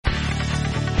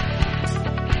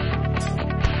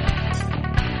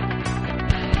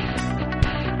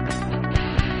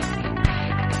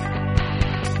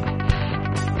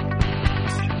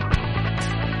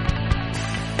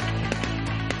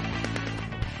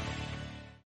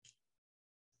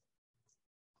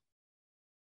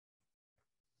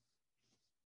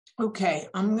Okay,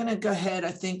 I'm gonna go ahead.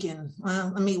 I think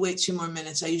let me wait 2 more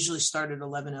minutes. I usually start at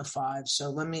 11:05,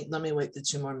 so let me wait the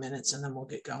 2 more minutes and then we'll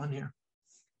get going here.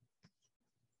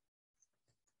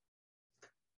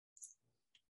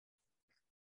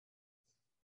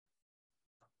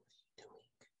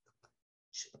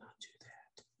 Should not do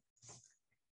that.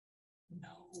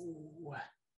 No.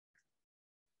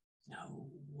 No.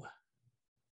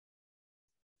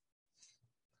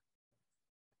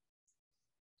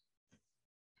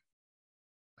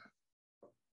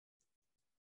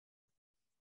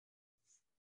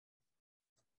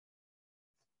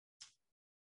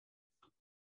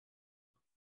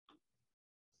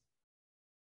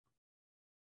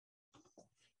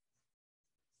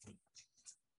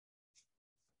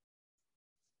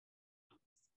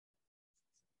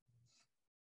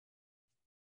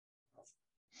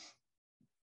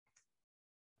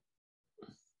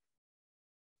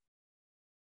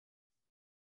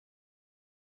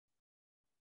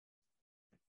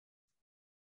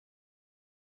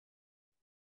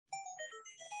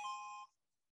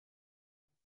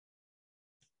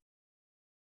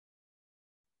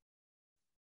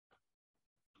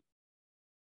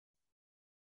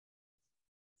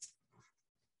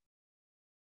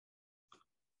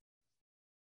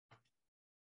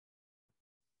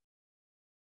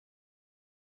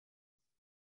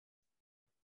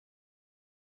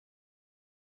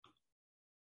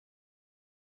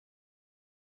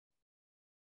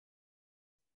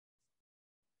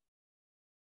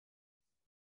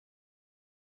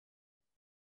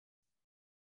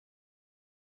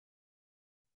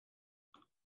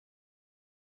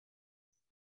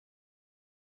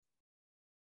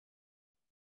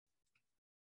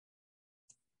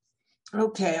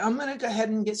 Okay, I'm going to go ahead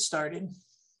and get started.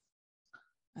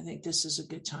 I think this is a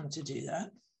good time to do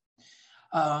that.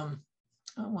 Oh,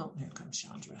 well, here comes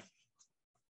Chandra.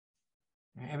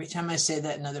 Every time I say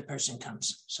that, another person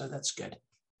comes, so that's good.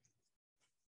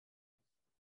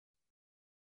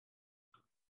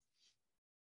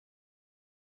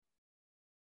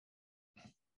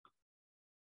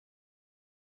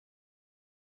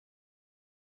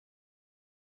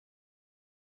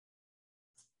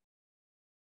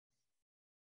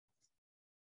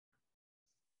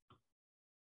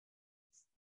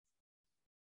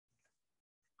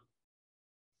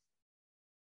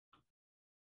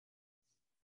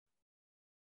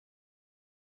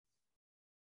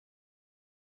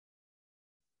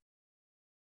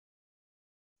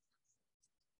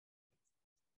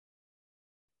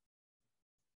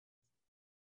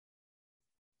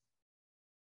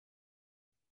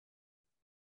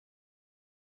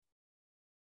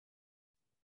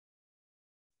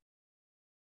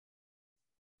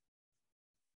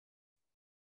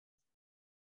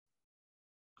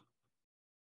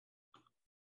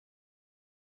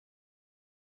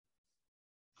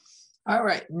 All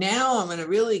right, now I'm going to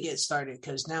really get started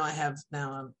because now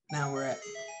we're at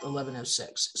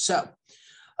 11:06. So,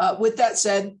 with that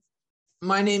said,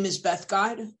 my name is Beth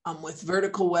Guide. I'm with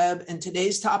Vertical Web, and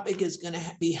today's topic is going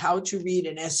to be how to read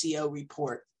an SEO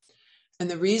report. And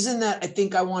the reason that I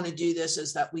think I want to do this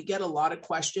is that we get a lot of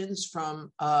questions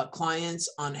from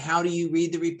clients on how do you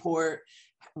read the report,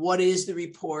 what is the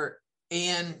report,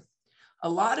 and a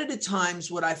lot of the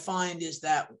times what I find is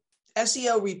that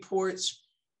SEO reports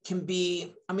can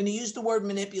be, I'm going to use the word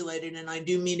manipulated, and I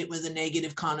do mean it with a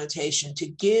negative connotation, to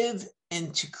give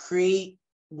and to create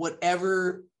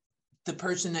whatever the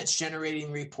person that's generating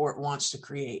the report wants to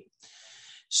create.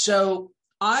 So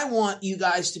I want you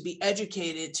guys to be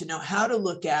educated to know how to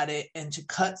look at it and to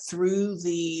cut through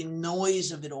the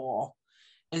noise of it all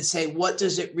and say, what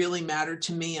does it really matter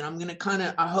to me? And I'm going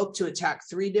to I hope to attack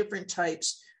 3 different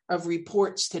types of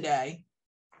reports today,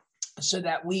 so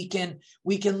that we can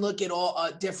look at all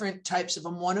different types of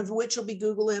them, one of which will be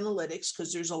Google Analytics,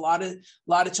 because there's a lot of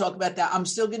talk about that. I'm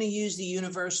still going to use the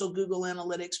universal Google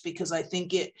Analytics because I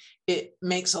think it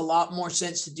makes a lot more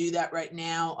sense to do that right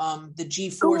now. The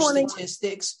G4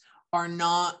 statistics are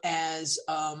not as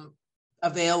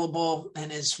available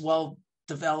and as well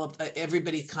developed.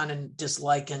 Everybody kind of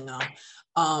disliking them.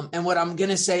 And what I'm going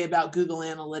to say about Google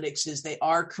Analytics is they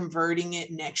are converting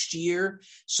it next year.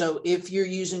 So if you're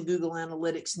using Google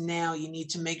Analytics now, you need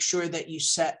to make sure that you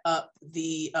set up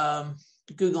the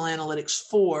Google Analytics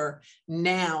 4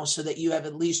 now so that you have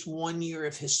at least 1 year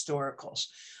of historicals.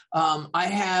 I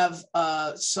have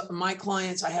my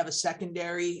clients, I have a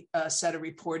secondary set of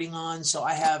reporting on. So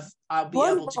I'll be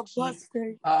able to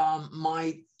keep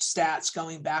my stats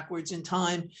going backwards in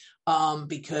time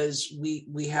because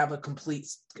we have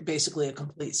basically a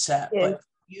complete set. Yeah. But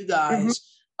you guys,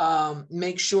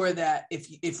 make sure that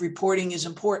if reporting is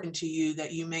important to you,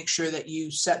 that you make sure that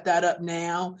you set that up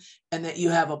now and that you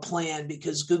have a plan,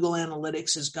 because Google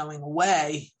Analytics is going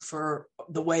away for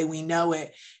the way we know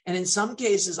it. And in some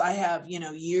cases, I have,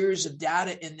 years of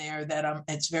data in there that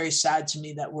it's very sad to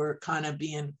me that we're kind of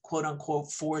being quote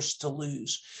unquote forced to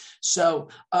lose. So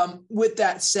with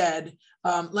that said,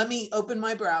 let me open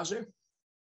my browser.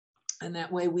 And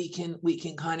that way we can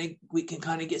kind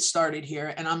of get started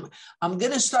here. And I'm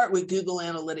going to start with Google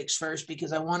Analytics first,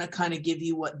 because I want to kind of give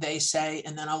you what they say,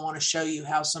 and then I want to show you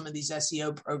how some of these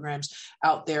SEO programs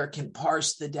out there can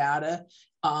parse the data,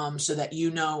 so that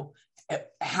you know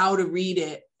how to read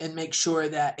it and make sure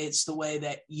that it's the way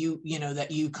that that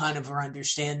you kind of are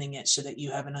understanding it, so that you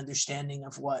have an understanding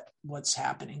of what's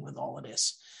happening with all of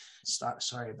this.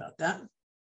 Sorry about that.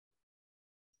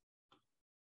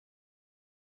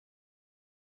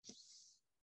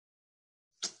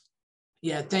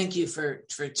 Yeah, thank you for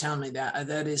telling me that.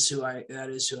 That is who I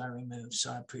removed.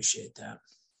 So I appreciate that.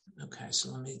 Okay, so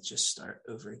let me just start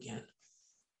over again.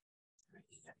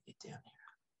 You gotta get down here.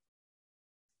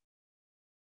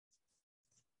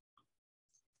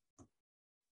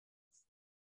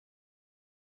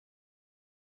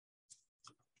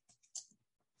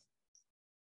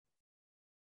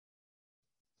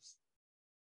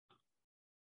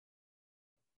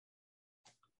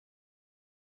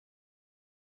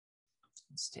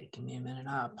 It's taking me a minute.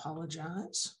 I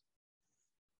apologize.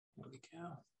 There we go.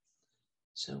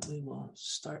 So we will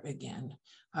start again.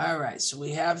 All right, so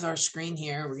we have our screen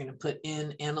here. We're going to put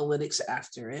in analytics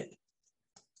after it.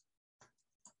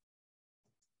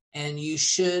 And you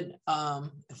should,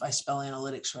 if I spell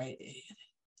analytics right, it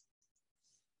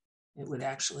would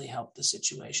actually help the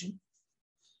situation.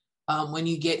 When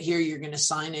you get here, you're going to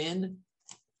sign in.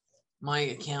 My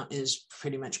account is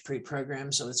pretty much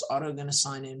pre-programmed, so it's auto going to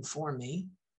sign in for me.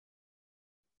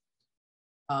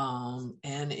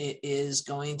 And it is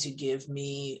going to give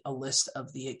me a list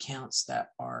of the accounts that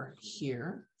are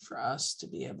here for us to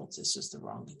be able to. This is the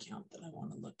wrong account that I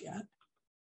want to look at.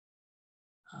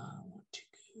 I want to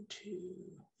go to,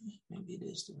 maybe it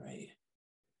is the right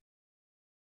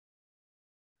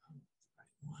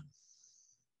one.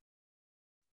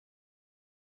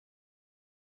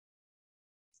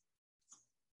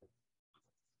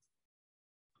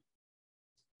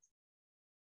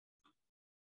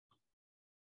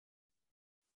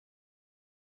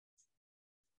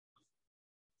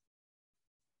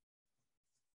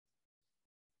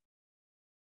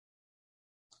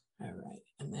 All right,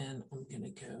 and then I'm going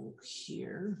to go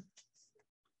here.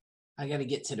 I got to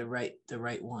get to the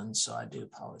right one, so I do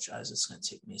apologize. It's going to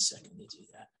take me a second to do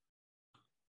that.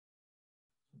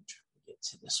 I'm trying to get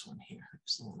to this one here.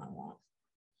 It's the one I want.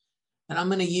 And I'm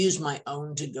going to use my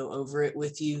own to go over it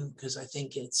with you, because I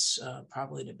think it's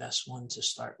probably the best one to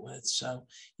start with. So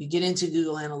you get into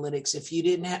Google Analytics. If you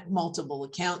didn't have multiple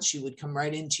accounts, you would come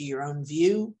right into your own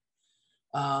view.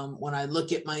 When I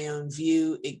look at my own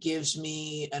view, it gives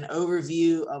me an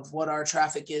overview of what our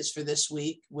traffic is for this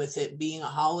week. With it being a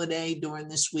holiday during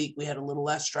this week, we had a little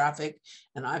less traffic,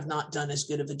 and I've not done as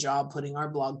good of a job putting our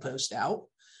blog post out.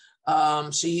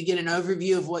 So you get an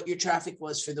overview of what your traffic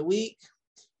was for the week.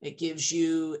 It gives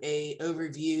you an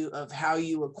overview of how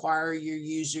you acquire your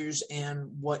users and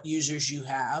what users you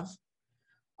have.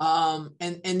 And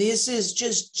this is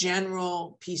just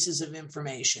general pieces of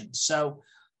information. So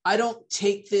I don't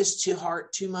take this to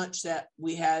heart too much that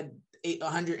we had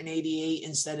 188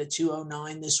 instead of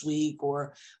 209 this week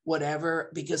or whatever,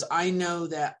 because I know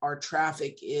that our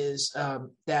traffic is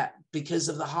that because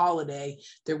of the holiday,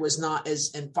 there was not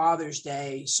as in Father's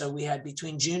Day. So we had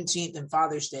between Juneteenth and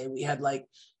Father's Day, we had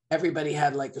everybody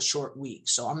had a short week.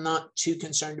 So I'm not too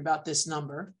concerned about this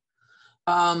number.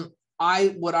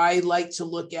 What I like to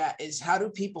look at is how do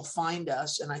people find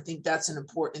us, and I think that's an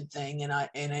important thing. And I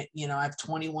have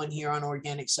 21 here on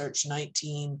organic search,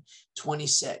 19,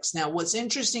 26. Now, what's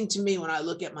interesting to me when I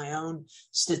look at my own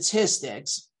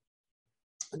statistics,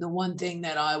 the one thing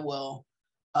that I will,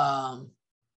 I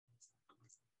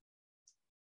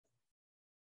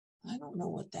don't know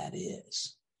what that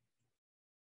is.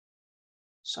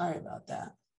 Sorry about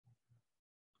that.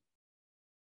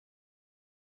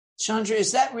 Chandra,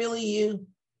 is that really you?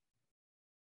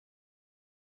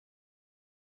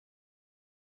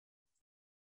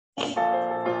 Hold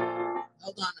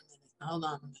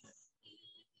on a minute.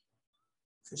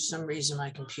 For some reason, my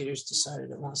computer's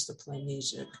decided it wants to play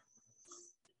music.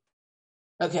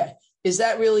 Okay, is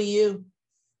that really you?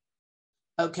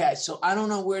 Okay, so I don't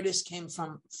know where this came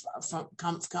from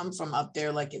up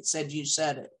there, like it said you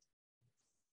said it.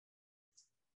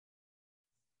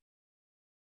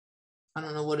 I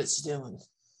don't know what it's doing.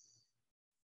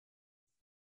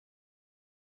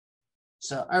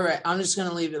 So, all right, I'm just going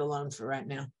to leave it alone for right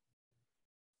now.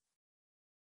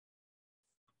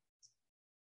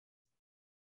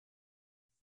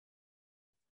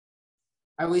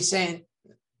 Are we saying,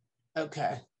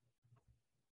 okay.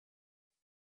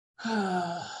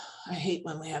 I hate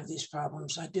when we have these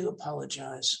problems. I do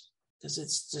apologize because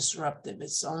it's disruptive.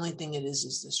 It's the only thing it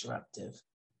is disruptive.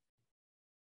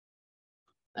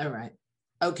 All right.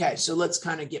 Okay, so let's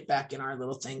kind of get back in our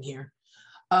little thing here.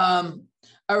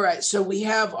 All right, so we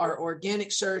have our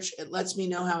organic search. It lets me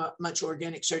know how much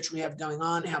organic search we have going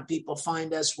on, how people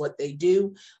find us, what they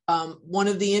do. One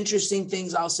of the interesting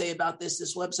things I'll say about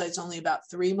this website's only about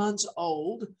 3 months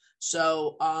old.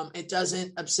 So it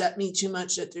doesn't upset me too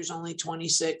much that there's only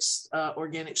 26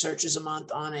 organic searches a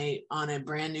month on a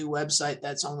brand new website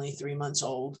that's only 3 months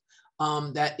old.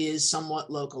 That is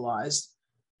somewhat localized.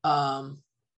 So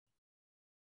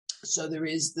there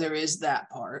is that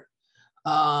part.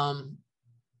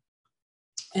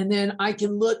 And then I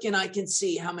can look and I can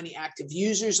see how many active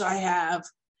users I have.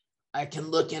 I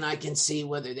can look and I can see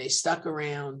whether they stuck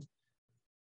around.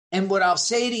 And what I'll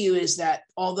say to you is that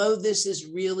although this is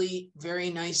really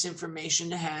very nice information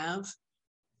to have,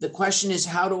 the question is,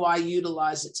 how do I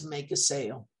utilize it to make a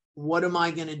sale? What am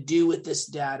I going to do with this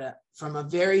data? From a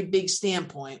very big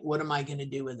standpoint, what am I going to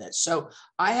do with it? So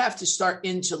I have to start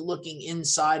into looking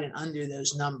inside and under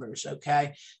those numbers,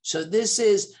 okay? So this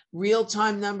is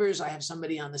real-time numbers. I have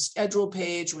somebody on the schedule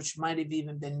page, which might have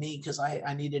even been me because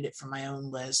I needed it for my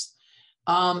own list.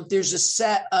 There's a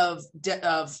set of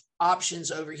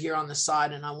options over here on the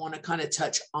side, and I want to kind of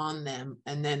touch on them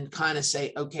and then kind of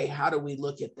say, okay, how do we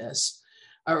look at this?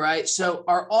 All right. So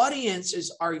our audience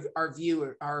is our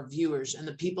viewers and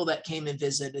the people that came and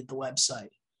visited the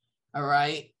website. All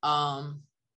right.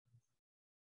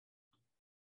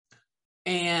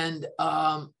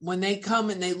 When they come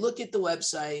and they look at the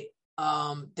website,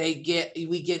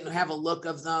 we have a look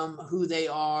of them, who they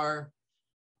are.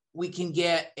 We can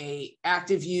get a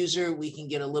active user. We can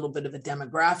get a little bit of a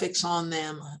demographics on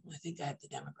them. I think I have the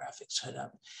demographics hooked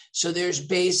up. So there's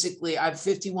basically, I have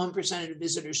 51% of the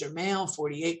visitors are male,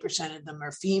 48% of them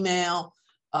are female.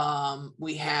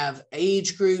 We have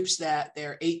age groups that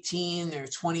they're 18, they're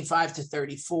 25 to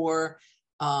 34,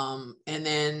 and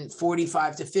then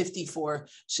 45 to 54.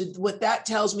 So what that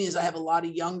tells me is I have a lot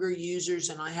of younger users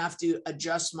and I have to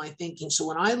adjust my thinking. So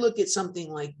when I look at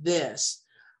something like this,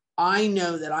 I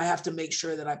know that I have to make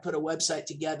sure that I put a website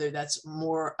together that's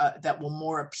more that will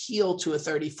more appeal to a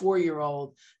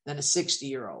 34-year-old than a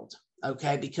 60-year-old,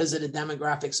 okay, because of the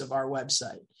demographics of our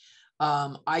website.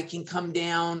 I can come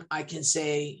down, I can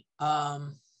say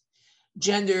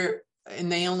gender,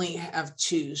 and they only have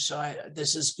 2, so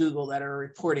this is Google that are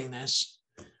reporting this,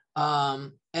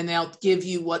 and they'll give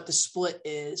you what the split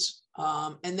is,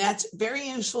 and that's very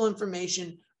useful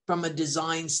information from a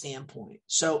design standpoint.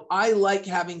 So I like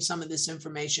having some of this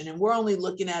information, and we're only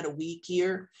looking at a week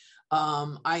here.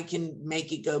 I can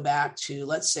make it go back to,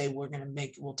 let's say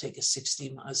we'll take a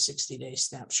 60-day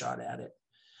snapshot at it.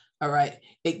 All right.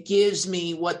 It gives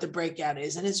me what the breakout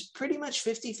is, and it's pretty much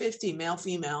 50-50 male,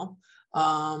 female.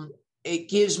 It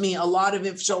gives me a lot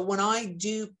of so when I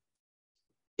do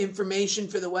information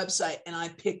for the website and I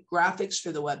pick graphics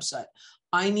for the website,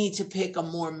 I need to pick a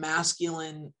more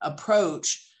masculine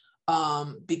approach,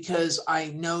 because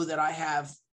I know that I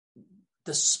have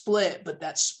the split, but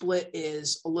that split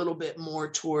is a little bit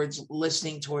more towards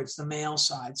listening towards the male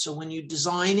side. So when you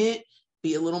design it,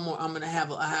 be a little more, I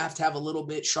have to have a little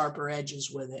bit sharper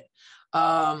edges with it.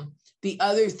 The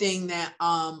other thing that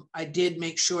I did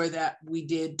make sure that we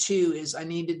did too is I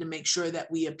needed to make sure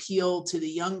that we appeal to the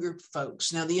younger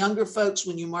folks. Now, the younger folks,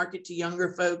 when you market to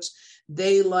younger folks,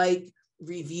 they like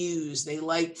reviews, they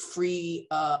like free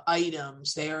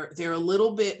items. They're a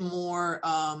little bit more,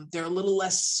 they're a little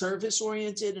less service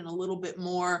oriented and a little bit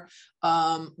more,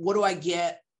 what do I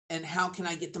get and how can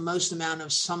I get the most amount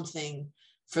of something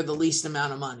for the least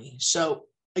amount of money? So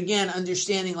again,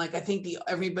 understanding, like, I think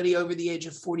everybody over the age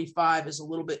of 45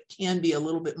 can be a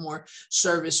little bit more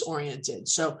service oriented.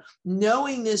 So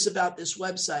knowing this about this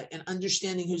website and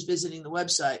understanding who's visiting the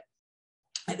website,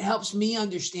 it helps me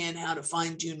understand how to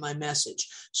fine tune my message.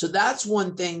 So that's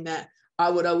one thing that I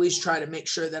would always try to make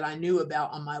sure that I knew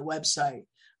about on my website,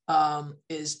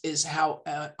 is how,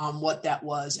 what that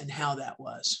was and how that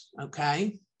was.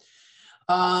 Okay.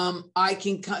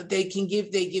 They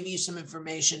give you some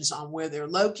information on where they're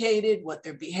located, what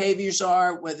their behaviors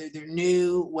are, whether they're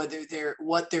new,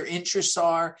 what their interests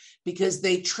are, because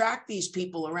they track these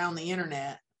people around the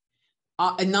internet,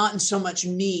 and not in so much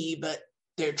me, but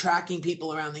they're tracking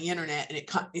people around the internet, and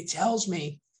it tells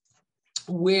me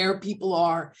where people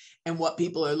are and what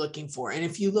people are looking for. And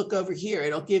if you look over here,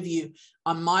 it'll give you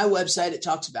on my website, it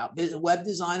talks about web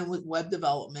design and web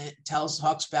development,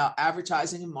 talks about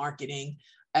advertising and marketing,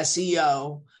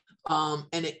 SEO,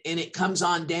 and it comes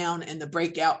on down and the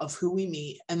breakout of who we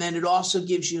meet. And then it also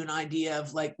gives you an idea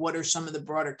of like, what are some of the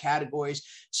broader categories.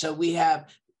 So we have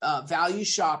value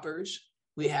shoppers,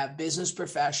 we have business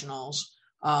professionals,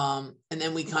 and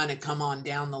then we kind of come on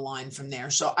down the line from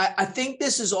there. So I think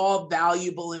this is all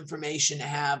valuable information to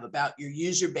have about your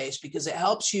user base because it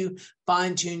helps you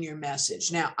fine tune your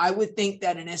message. Now, I would think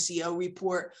that an SEO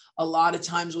report, a lot of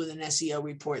times with an SEO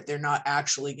report, they're not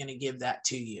actually going to give that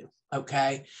to you.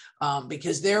 Okay.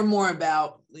 Because they're more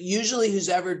about, usually who's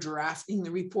ever drafting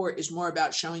the report is more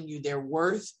about showing you their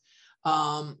worth.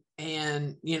 And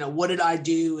what did I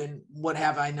do and what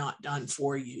have I not done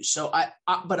for you? So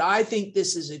but I think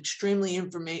this is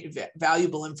extremely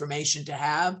valuable information to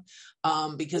have,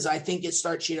 because I think it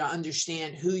starts you to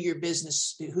understand who your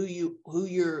business,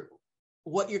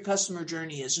 what your customer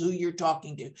journey is, who you're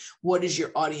talking to, what is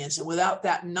your audience. And without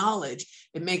that knowledge,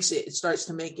 it starts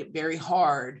to make it very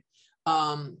hard,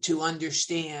 to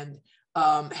understand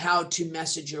how to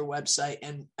message your website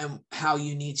and how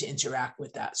you need to interact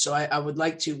with that. So I would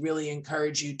like to really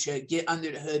encourage you to get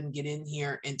under the hood and get in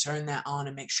here and turn that on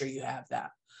and make sure you have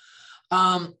that.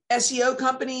 SEO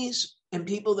companies and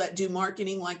people that do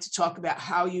marketing like to talk about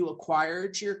how you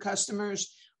acquired your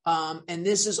customers. And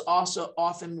this is also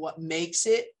often what makes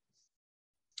it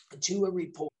to a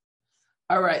report.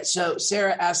 All right. So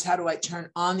Sarah asked, how do I turn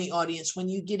on the audience? When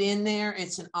you get in there,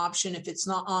 it's an option. If it's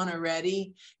not on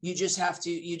already, you just have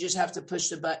to push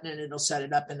the button and it'll set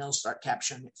it up and it'll start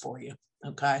capturing it for you.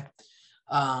 Okay.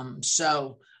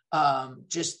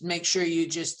 Just make sure you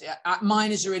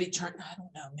mine is already turned. I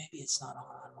don't know. Maybe it's not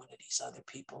on one of these other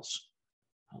people's.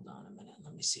 Hold on a minute.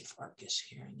 Let me see if Ark is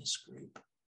here in this group.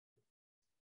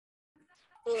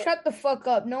 Shut the fuck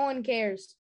up. No one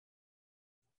cares.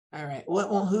 All right.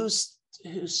 Well, who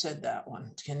said that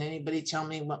one? Can anybody tell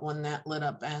me what one that lit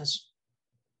up as?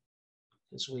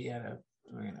 Because we're going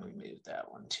to remove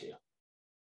that one too.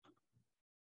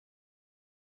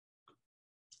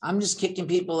 I'm just kicking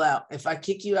people out. If I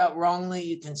kick you out wrongly,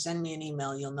 you can send me an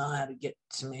email. You'll know how to get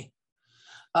to me.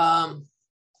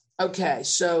 Okay,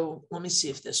 so let me see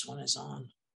if this one is on.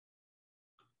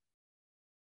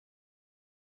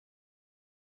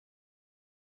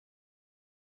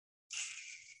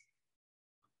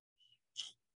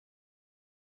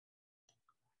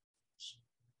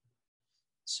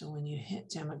 So when you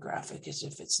hit demographic, as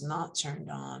if it's not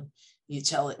turned on, you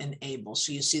tell it enable.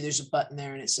 So you see there's a button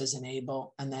there and it says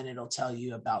enable, and then it'll tell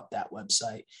you about that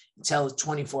website. You tell it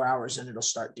 24 hours and it'll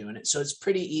start doing it. So it's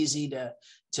pretty easy to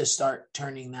start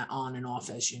turning that on and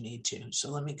off as you need to. So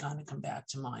let me kind of come back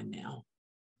to mine now.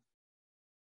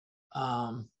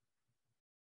 Let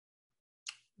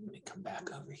me come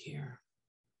back over here.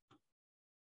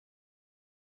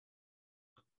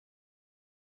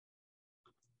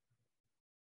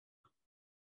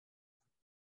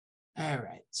 All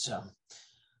right, so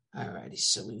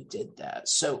we did that.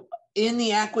 So in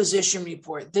the acquisition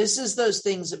report, this is those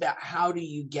things about how do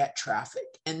you get traffic?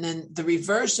 And then the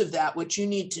reverse of that, what you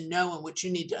need to know and what you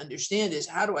need to understand is,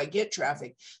 how do I get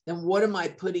traffic? Then what am I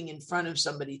putting in front of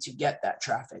somebody to get that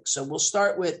traffic? So we'll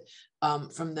start with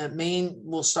the main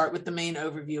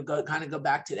overview, go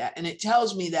back to that. And it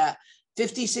tells me that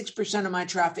 56% of my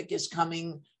traffic is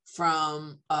coming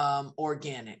from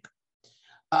organic.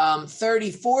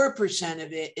 34%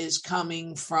 of it is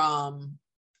coming from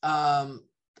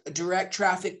direct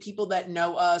traffic, people that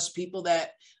know us, people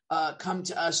that come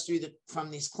to us from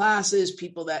these classes,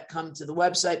 people that come to the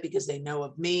website because they know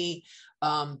of me.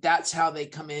 That's how they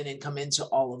come into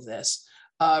all of this.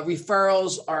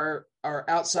 Referrals are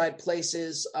outside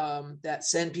places that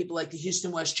send people, like the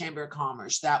Houston West Chamber of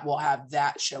Commerce, that will have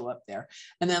that show up there.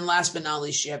 And then last but not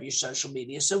least, you have your social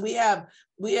media. So we have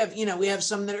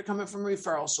some that are coming from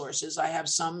referral sources. I have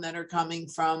some that are coming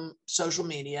from social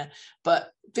media,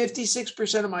 but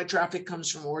 56% of my traffic comes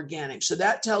from organic. So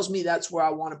that tells me that's where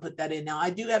I want to put that in. Now,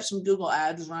 I do have some Google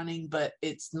ads running, but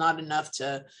it's not enough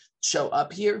to show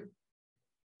up here.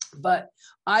 But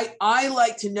I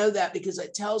like to know that because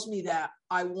it tells me that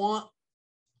I want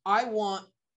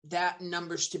that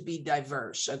numbers to be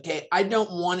diverse. Okay. I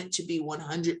don't want it to be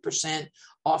 100%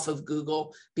 off of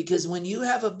Google, because when you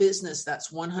have a business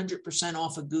that's 100%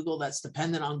 off of Google, that's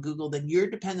dependent on Google, then you're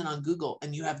dependent on Google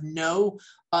and you have no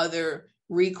other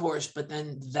recourse but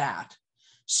then that.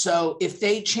 So if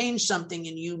they change something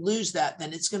and you lose that,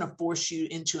 then it's going to force you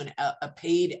into a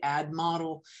paid ad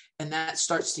model, and that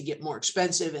starts to get more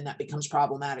expensive, and that becomes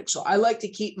problematic. So I like to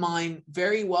keep mine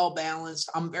very well balanced.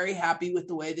 I'm very happy with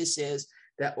the way this is.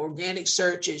 That organic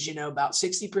search is, about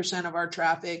 60% of our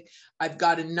traffic. I've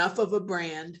got enough of a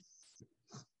brand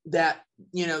that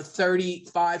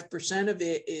 35% of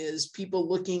it is people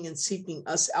looking and seeking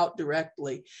us out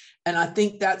directly, and I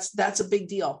think that's a big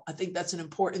deal. I think that's an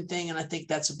important thing, and I think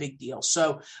that's a big deal.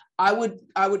 So I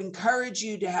would encourage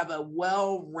you to have a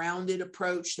well-rounded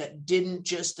approach that didn't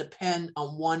just depend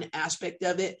on one aspect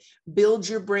of it. Build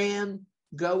your brand,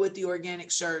 go with the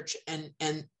organic search,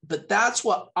 but that's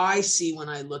what I see when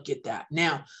I look at that.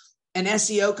 Now, an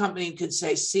SEO company could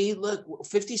say, see, look,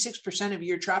 56% of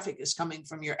your traffic is coming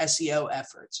from your SEO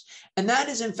efforts. And that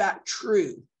is in fact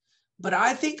true. But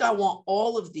I think I want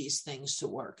all of these things to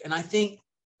work. And I think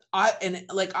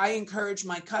I encourage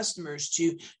my customers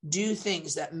to do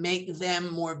things that make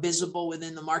them more visible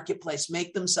within the marketplace,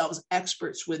 make themselves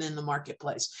experts within the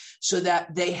marketplace, so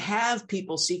that they have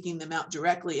people seeking them out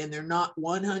directly, and they're not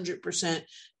 100%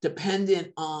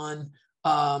 dependent on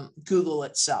Google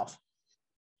itself.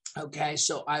 Okay,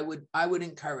 so I would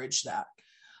encourage that.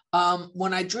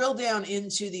 When I drill down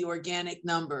into the organic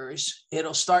numbers,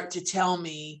 it'll start to tell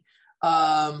me,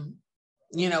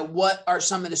 what are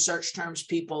some of the search terms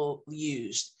people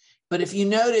used. But if you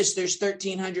notice, there's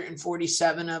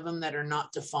 1,347 of them that are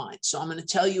not defined. So I'm going to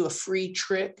tell you a free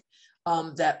trick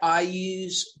that I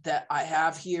use, that I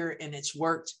have here, and it's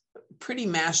worked pretty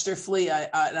masterfully. And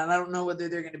I don't know whether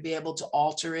they're going to be able to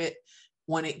alter it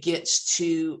when it gets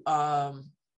to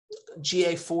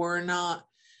GA4 or not,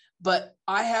 but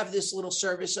I have this little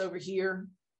service over here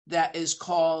that is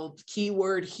called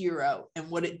Keyword Hero. And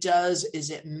what it does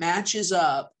is it matches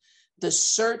up the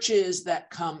searches that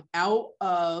come out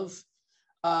of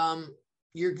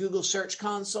your Google Search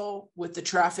Console with the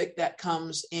traffic that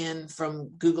comes in from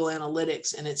Google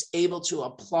Analytics, and it's able to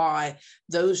apply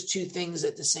those two things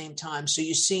at the same time. So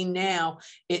you see now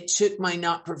it took my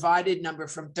not provided number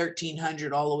from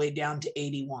 1,300 all the way down to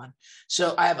 81.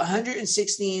 So I have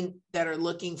 116 that are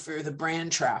looking for the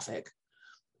brand traffic.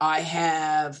 I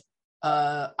have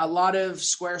a lot of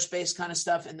Squarespace kind of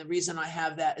stuff. And the reason I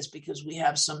have that is because we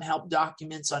have some help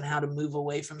documents on how to move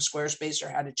away from Squarespace, or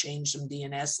how to change some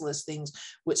DNS listings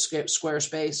with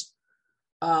Squarespace.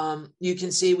 You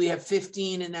can see we have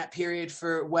 15 in that period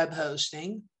for web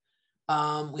hosting.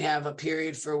 We have a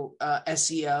period for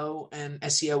SEO and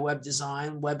SEO web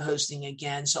design, web hosting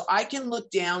again. So I can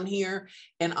look down here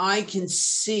and I can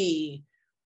see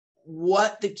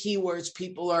what the keywords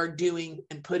people are doing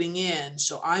and putting in.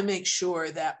 So I make sure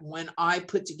that when I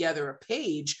put together a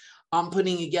page, I'm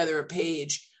putting together a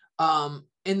page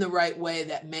in the right way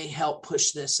that may help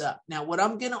push this up. Now, what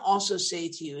I'm going to also say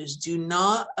to you is, do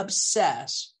not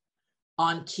obsess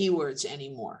on keywords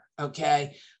anymore.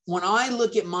 Okay. When I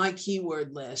look at my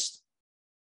keyword list,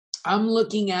 I'm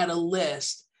looking at a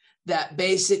list that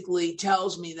basically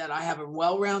tells me that I have a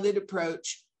well-rounded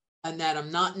approach, and that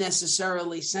I'm not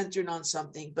necessarily centered on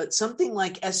something, but something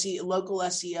like SEO, local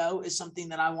SEO, is something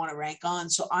that I want to rank on.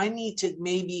 So I need to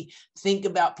maybe think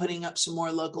about putting up some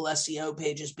more local SEO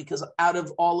pages, because out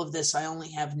of all of this, I only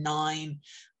have 9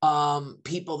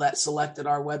 people that selected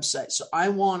our website. So I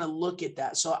want to look at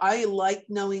that. So I like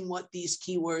knowing what these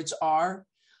keywords are.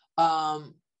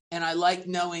 And I like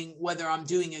knowing whether I'm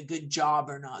doing a good job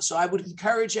or not. So I would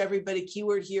encourage everybody.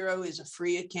 Keyword Hero is a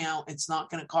free account. It's not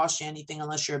going to cost you anything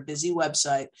unless you're a busy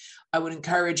website. I would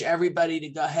encourage everybody to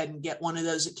go ahead and get one of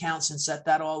those accounts and set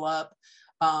that all up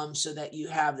so that you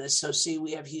have this. So see,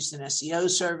 we have Houston SEO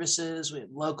services. We have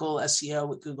local SEO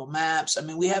with Google Maps. I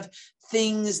mean, we have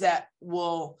things that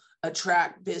will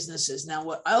attract businesses. Now,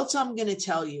 what else I'm going to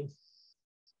tell you,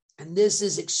 and this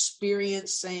is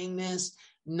experience saying this,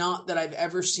 not that I've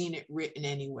ever seen it written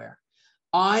anywhere.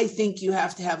 I think you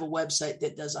have to have a website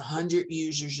that does 100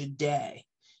 users a day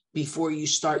before you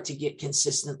start to get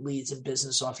consistent leads and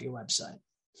business off your website.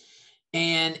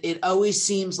 And it always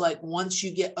seems like once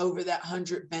you get over that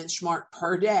 100 benchmark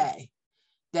per day,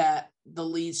 that the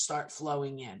leads start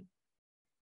flowing in.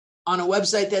 On a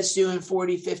website that's doing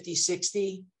 40, 50,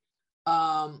 60,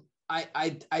 I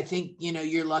think,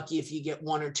 you're lucky if you get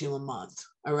 1 or 2 a month.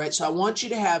 All right. So I want you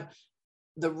to have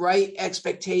the right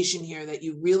expectation here, that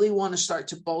you really want to start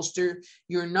to bolster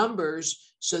your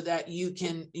numbers so that you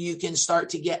can start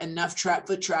to get enough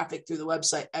foot traffic through the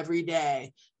website every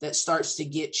day that starts to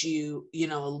get you,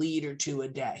 a lead or 2 a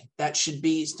day. That should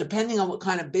be, depending on what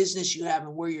kind of business you have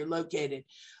and where you're located.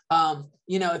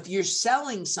 If you're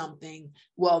selling something,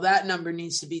 well, that number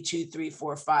needs to be 2, 3,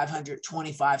 4,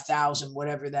 525,000,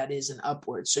 whatever that is, and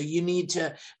upwards. So you need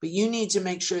to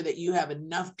make sure that you have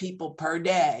enough people per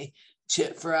day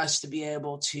for us to be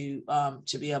able to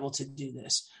do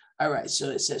this. All right. So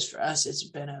it says for us, it's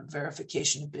been a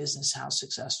verification of business, how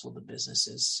successful the business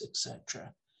is,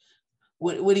 etc.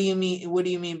 What do you mean? What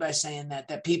do you mean by saying that?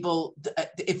 That people,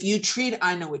 if you treat,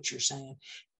 I know what you're saying.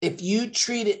 If you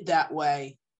treat it that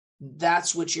way,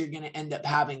 that's what you're going to end up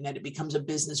having, that it becomes a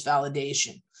business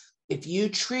validation. If you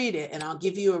treat it, and I'll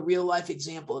give you a real life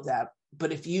example of that,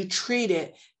 but if you treat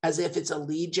it as if it's a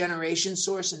lead generation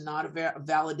source and not a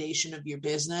validation of your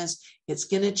business, it's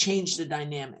going to change the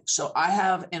dynamic. So I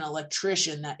have an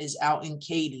electrician that is out in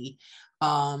Katy,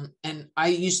 and I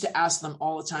used to ask them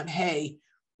all the time, hey,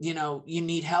 you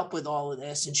need help with all of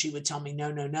this. And she would tell me,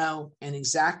 no, and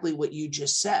exactly what you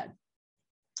just said.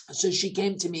 So she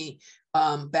came to me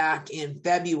back in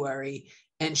February,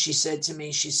 and she said to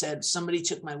me, somebody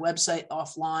took my website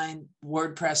offline.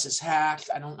 WordPress is hacked.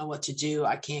 I don't know what to do.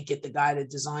 I can't get the guy that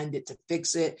designed it to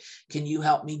fix it. Can you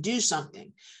help me do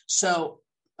something? So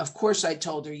of course I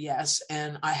told her yes.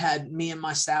 And me and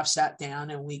my staff sat down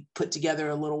and we put together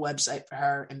a little website for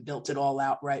her and built it all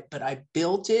out right. But I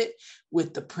built it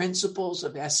with the principles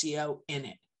of SEO in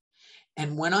it.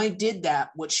 And when I did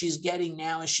that, what she's getting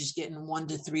now is she's getting 1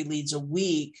 to 3 leads a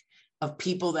week of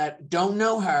people that don't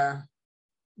know her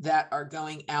that are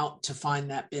going out to find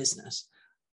that business.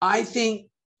 I think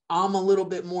I'm a little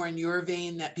bit more in your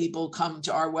vein, that people come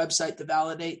to our website to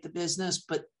validate the business.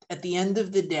 But at the end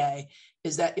of the day,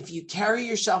 is that if you carry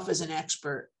yourself as an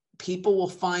expert, people will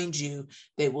find you,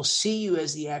 they will see you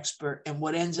as the expert. And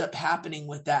what ends up happening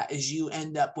with that is you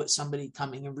end up with somebody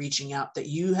coming and reaching out that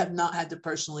you have not had to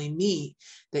personally meet,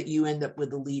 that you end up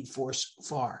with the lead force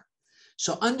far.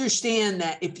 So understand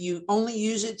that if you only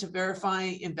use it to verify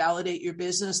and validate your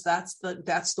business, that's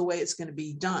the way it's going to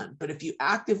be done. But if you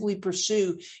actively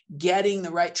pursue getting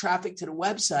the right traffic to the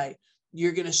website,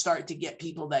 you're going to start to get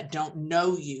people that don't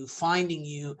know you, finding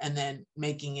you, and then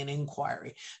making an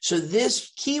inquiry. So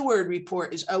this keyword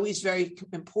report is always very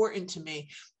important to me.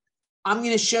 I'm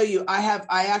going to show you, I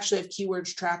actually have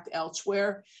keywords tracked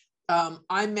elsewhere.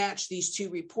 I match these two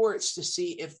reports to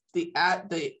see if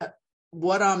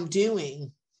what I'm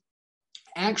doing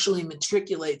actually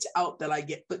matriculates out that I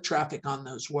get foot traffic on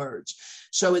those words.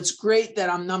 So it's great that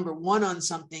I'm number one on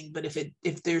something, but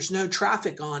if there's no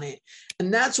traffic on it,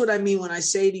 and that's what I mean when I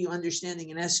say to you,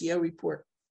 understanding an SEO report.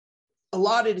 A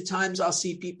lot of the times I'll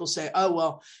see people say, oh,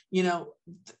 well, you're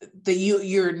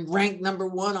ranked number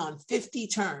one on 50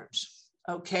 terms.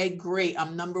 Okay, great.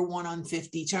 I'm number one on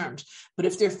 50 terms. But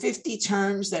if there are 50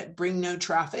 terms that bring no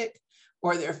traffic,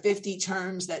 or there are 50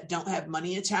 terms that don't have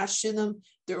money attached to them,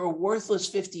 they're a worthless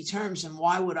 50 terms. And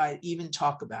why would I even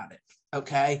talk about it?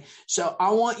 Okay. So I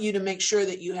want you to make sure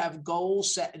that you have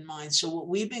goals set in mind. So what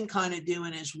we've been kind of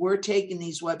doing is we're taking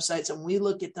these websites and we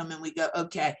look at them and we go,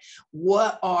 okay,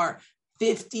 what are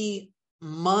 50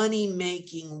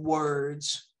 money-making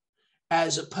words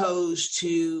as opposed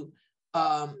to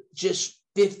just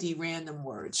 50 random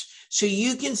words. So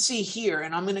you can see here,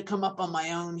 and I'm going to come up on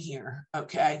my own here.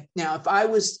 Okay. Now, if I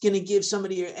was going to give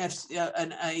somebody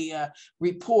a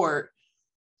report,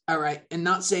 all right, and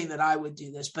not saying that I would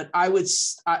do this, but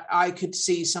I could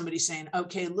see somebody saying,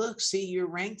 okay, look, see,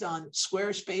 you're ranked on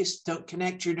Squarespace. Don't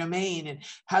connect your domain. And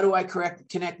how do I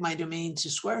connect my domain to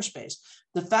Squarespace?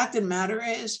 The fact of the matter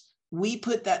is, we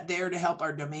put that there to help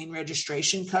our domain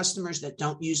registration customers that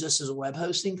don't use us as a web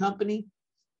hosting company.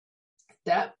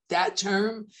 That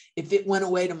term, if it went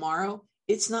away tomorrow,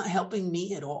 it's not helping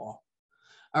me at all.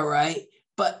 All right.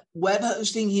 But Web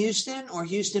Hosting Houston or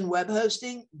Houston Web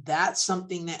Hosting, that's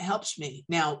something that helps me.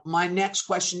 Now, my next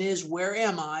question is, where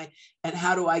am I and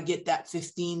how do I get that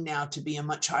 15 now to be a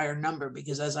much higher number?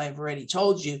 Because as I've already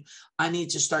told you, I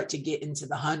need to start to get into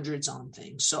the hundreds on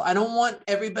things. So I don't want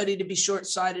everybody to be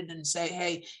short-sighted and say,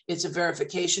 hey, it's a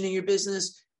verification of your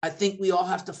business. I think we all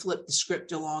have to flip the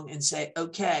script along and say,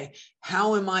 okay,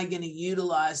 how am I going to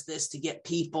utilize this to get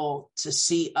people to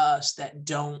see us that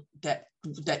don't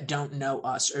know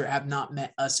us or have not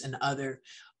met us in other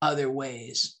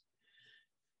ways?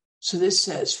 So this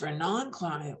says, for a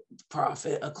non-client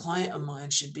profit, a client of mine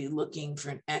should be looking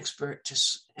for an expert to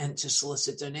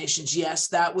solicit donations. Yes,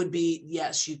 that would be,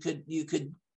 yes, you could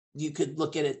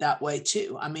look at it that way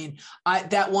too. I mean,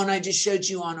 that one I just showed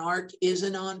you on ARC is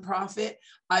a nonprofit.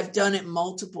 I've done it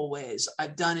multiple ways.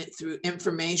 I've done it through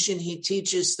information. He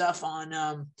teaches stuff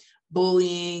on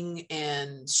bullying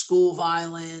and school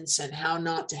violence and how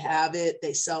not to have it.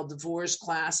 They sell divorce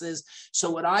classes. So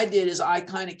what I did is I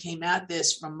kind of came at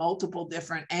this from multiple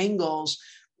different angles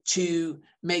to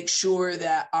make sure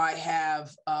that I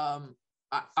have,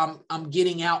 I'm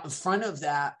getting out in front of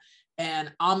that,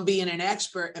 and I'm being an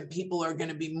expert, and people are going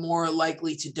to be more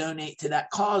likely to donate to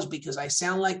that cause because I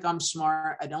sound like I'm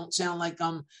smart. I don't sound like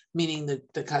I'm, meaning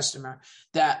the customer,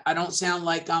 that I don't sound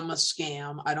like I'm a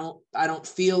scam. I don't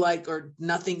feel like, or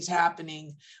nothing's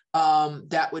happening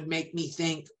that would make me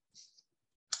think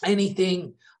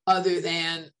anything other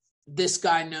than this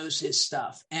guy knows his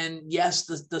stuff. And yes,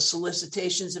 the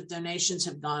solicitations of donations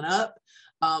have gone up.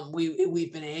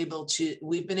 We've been able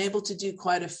to do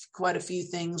quite a few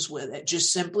things with it,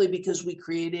 just simply because we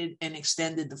created and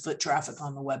extended the foot traffic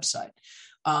on the website.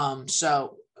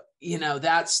 So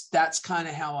that's kind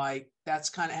of how I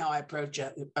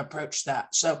approach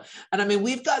that. So, and I mean,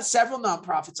 we've got several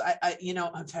nonprofits.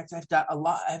 In fact,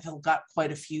 I've got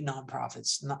quite a few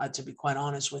nonprofits, to be quite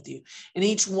honest with you, and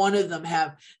each one of them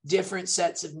have different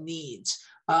sets of needs.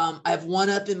 I have one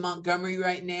up in Montgomery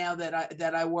right now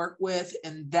that I work with,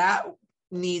 and that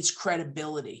needs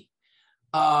credibility.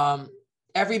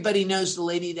 Everybody knows the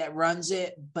lady that runs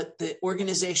it, but the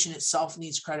organization itself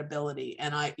needs credibility.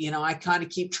 And I kind of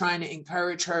keep trying to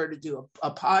encourage her to do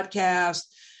a podcast,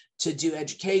 to do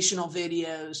educational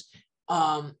videos,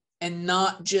 and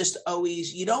not just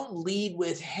always, you don't lead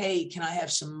with, hey, can I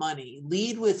have some money?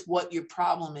 Lead with what your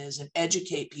problem is and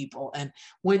educate people. And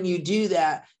when you do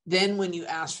that, then when you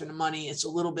ask for the money, it's a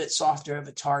little bit softer of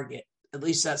a target. At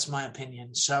least that's my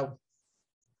opinion. So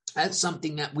that's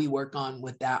something that we work on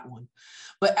with that one.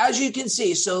 But as you can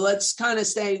see, so let's kind of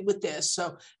stay with this.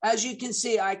 So as you can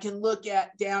see, I can look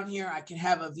at down here, I can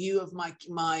have a view of my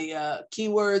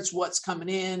keywords, what's coming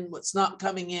in, what's not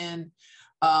coming in.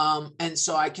 And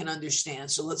so I can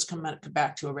understand. So let's come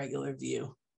back to a regular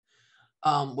view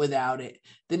without it.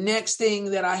 The next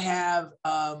thing that I have,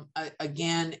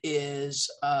 again, is,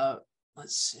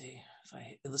 let's see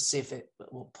if it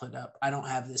will put up. I don't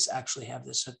actually have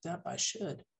this hooked up. I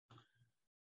should.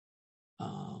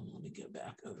 Let me go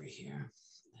back over here.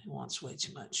 It wants way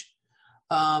too much.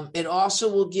 It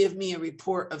also will give me a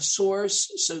report of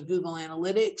source. So Google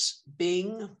Analytics,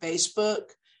 Bing, Facebook,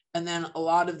 and then a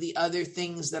lot of the other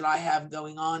things that I have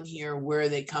going on here. Where are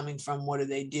they coming from? What are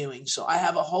they doing? So I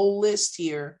have a whole list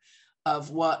here of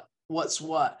what's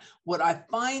what. What I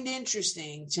find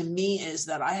interesting to me is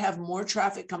that I have more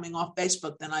traffic coming off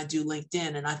Facebook than I do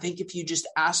LinkedIn. And I think if you just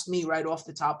asked me right off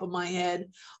the top of my head,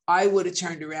 I would have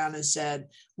turned around and said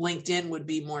LinkedIn would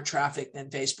be more traffic than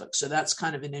Facebook. So that's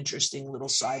kind of an interesting little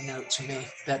side note to me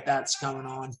that's going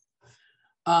on.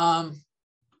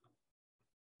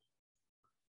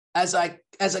 As I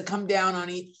come down on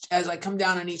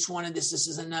each one of this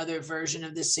is another version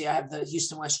of this. See, I have the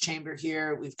Houston West Chamber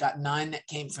here. We've got 9 that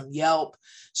came from Yelp.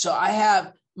 So I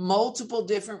have multiple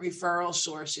different referral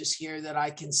sources here that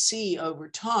I can see over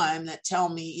time that tell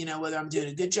me, whether I'm doing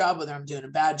a good job, whether I'm doing a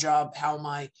bad job, how am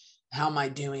I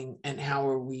doing, and how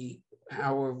are we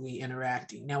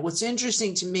interacting? Now, what's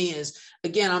interesting to me is,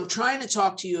 again, I'm trying to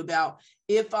talk to you about,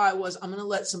 I'm going to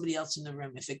let somebody else in the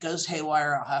room. If it goes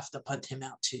haywire, I'll have to punt him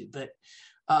out too, but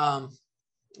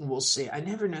we'll see. I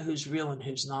never know who's real and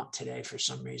who's not today. For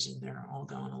some reason, they're all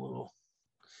going a little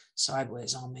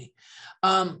sideways on me.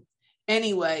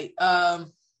 Anyway,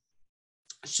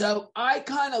 so I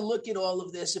kind of look at all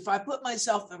of this. If I put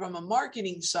myself from a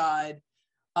marketing side,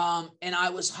 and I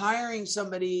was hiring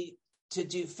somebody to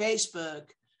do Facebook,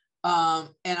 and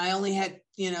I only had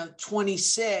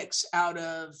 26 out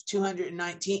of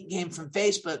 219 came from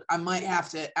Facebook, I might have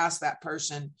to ask that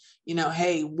person,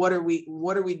 hey, what are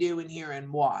we doing here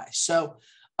and why? So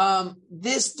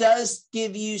this does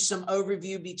give you some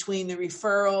overview between the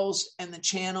referrals and the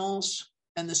channels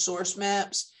and the source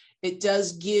maps. It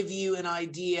does give you an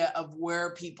idea of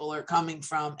where people are coming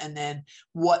from and then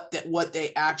what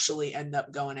they actually end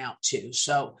up going out to.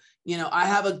 So, I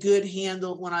have a good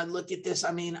handle when I look at this.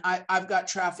 I mean, I've got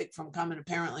traffic coming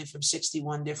apparently from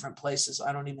 61 different places.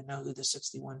 I don't even know who the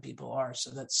 61 people are. So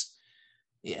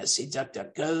see,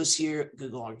 DuckDuckGo's here,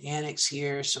 Google Organics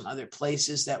here, some other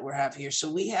places that we have here.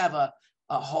 So we have a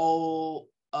whole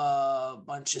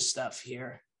bunch of stuff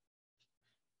here.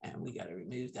 And we got to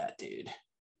remove that dude.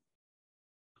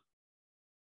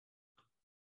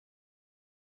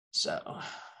 So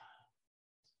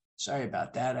sorry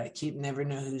about that. I never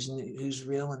know who's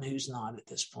real and who's not at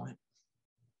this point.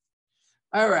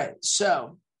 All right.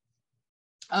 So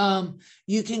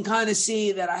you can kind of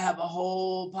see that I have a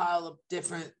whole pile of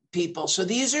different people. So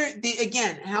these are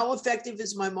again, how effective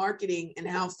is my marketing and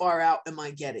how far out am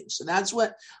I getting? So that's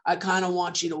what I kind of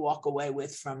want you to walk away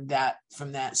with from that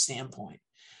standpoint.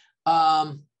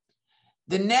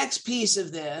 The next piece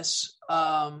of this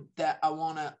that I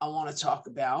want to talk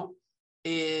about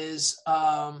is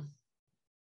going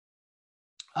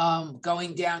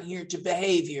down here to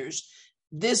behaviors.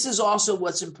 This is also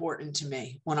what's important to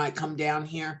me when I come down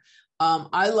here.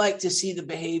 I like to see the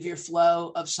behavior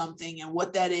flow of something, and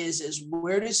what that is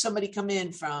where does somebody come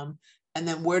in from, and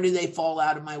then where do they fall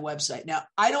out of my website? Now,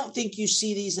 I don't think you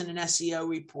see these in an SEO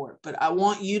report, but I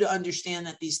want you to understand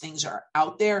that these things are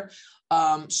out there,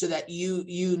 so that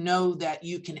you know that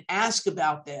you can ask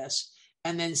about this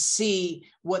and then see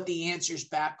what the answers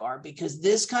back are, because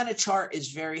this kind of chart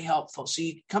is very helpful. So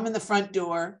you come in the front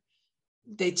door,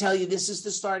 they tell you this is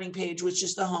the starting page, which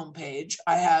is the home page.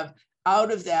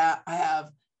 Out of that, I have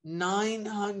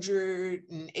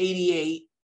 988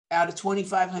 out of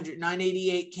 2,500.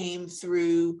 988 came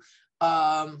through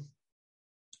the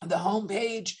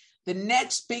homepage. The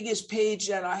next biggest page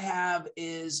that I have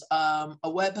is a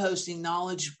web hosting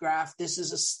knowledge graph. This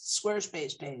is a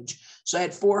Squarespace page. So I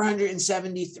had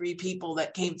 473 people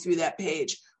that came through that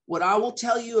page. What I will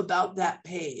tell you about that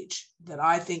page that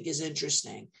I think is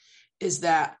interesting is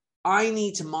that I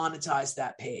need to monetize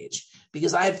that page,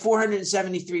 because I had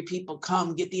 473 people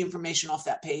come get the information off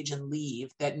that page and leave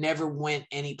that never went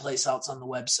anyplace else on the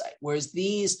website. Whereas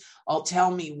these all tell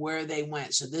me where they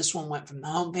went. So this one went from the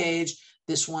homepage.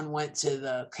 This one went to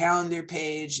the calendar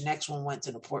page. Next one went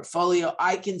to the portfolio.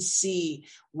 I can see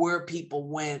where people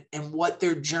went and what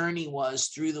their journey was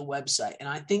through the website. And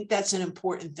I think that's an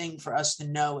important thing for us to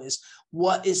know, is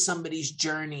what is somebody's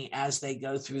journey as they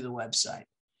go through the website.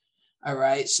 All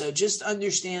right. So just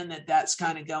understand that that's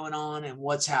kind of going on and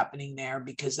what's happening there,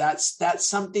 because that's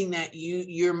something that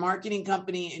your marketing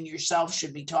company and yourself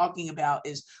should be talking about,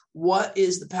 is what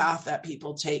is the path that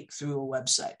people take through a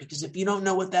website? Because if you don't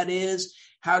know what that is,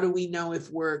 how do we know if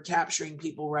we're capturing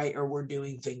people right or we're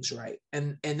doing things right?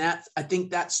 And that, I think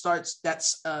that's a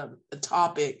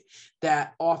topic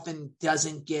that often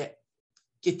doesn't get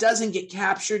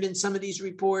captured in some of these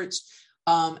reports.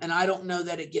 And I don't know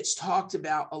that it gets talked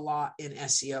about a lot in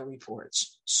SEO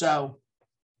reports. So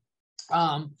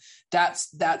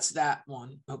that's that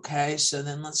one. Okay. So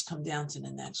then let's come down to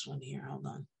the next one here. Hold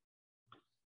on.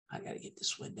 I got to get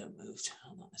this window moved.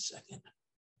 Hold on a second.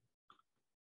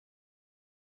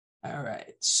 All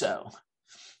right. So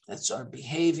that's our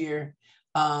behavior.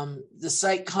 The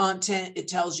site content, it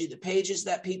tells you the pages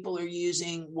that people are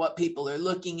using, what people are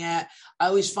looking at. I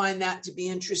always find that to be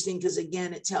interesting, because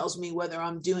again, it tells me whether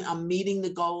I'm meeting the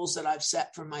goals that I've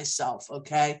set for myself.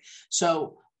 Okay.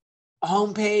 So a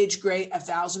homepage, great.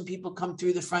 1,000 people come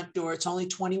through the front door. It's only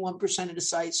 21% of the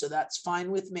site. So that's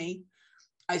fine with me.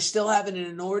 I still have an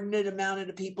inordinate amount of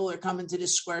the people are coming to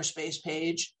this Squarespace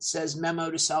page. It says memo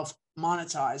to self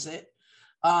monetize it.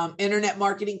 Internet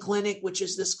Marketing Clinic, which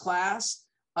is this class.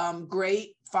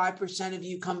 Great. 5% of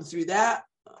you come through that.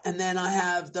 And then I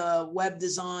have the web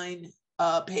design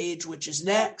page, which is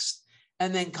next.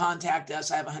 And then contact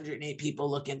us. I have 108 people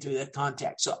looking through the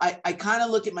contact. So I kind of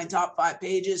look at my top 5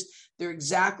 pages. They're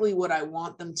exactly what I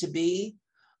want them to be,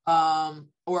 or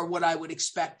what I would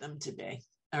expect them to be.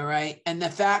 All right. And the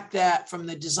fact that from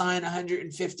the design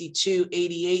 152,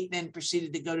 88 then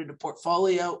proceeded to go to the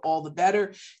portfolio, all the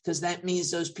better, because that means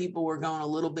those people were going a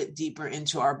little bit deeper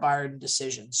into our buyer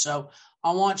decision. So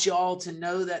I want you all to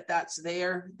know that that's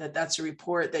there, that's a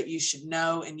report that you should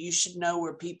know, and you should know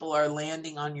where people are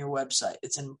landing on your website.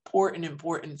 It's an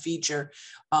important feature.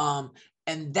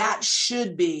 And that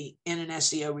should be in an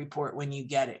SEO report when you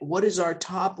get it. What is our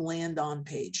top land on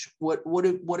page? What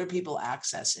are people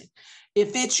accessing?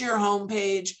 If it's your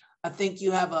homepage, I think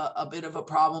you have a bit of a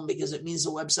problem, because it means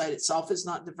the website itself is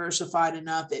not diversified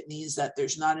enough. It means that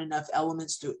there's not enough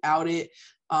elements throughout it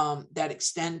that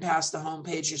extend past the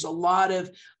homepage. There's a lot of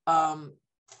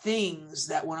things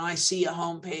that when I see a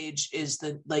homepage is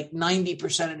like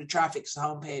 90% of the traffic is the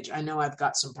homepage, I know I've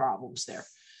got some problems there.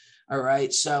 All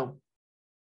right. So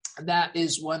that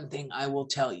is one thing I will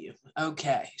tell you.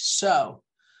 Okay. So,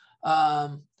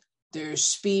 there's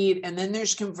speed, and then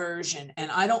there's conversion,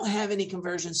 and I don't have any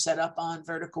conversion set up on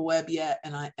Vertical Web yet.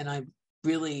 And I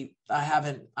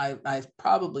haven't, I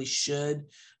probably should,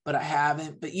 but I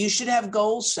haven't. But you should have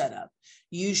goals set up.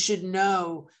 You should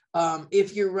know,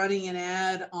 if you're running an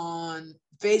ad on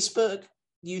Facebook,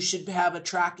 you should have a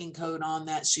tracking code on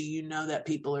that so you know that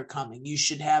people are coming. You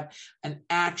should have an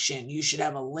action. You should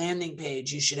have a landing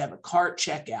page. You should have a cart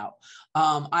checkout.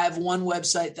 I have one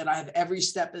website that I have every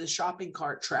step of the shopping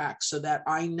cart tracked so that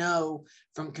I know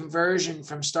from conversion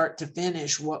from start to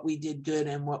finish what we did good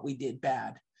and what we did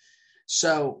bad.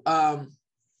 So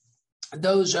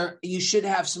those are, you should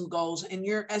have some goals, and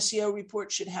your SEO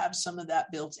report should have some of that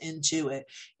built into it.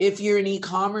 If you're an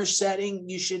e-commerce setting,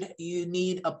 you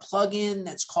need a plugin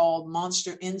that's called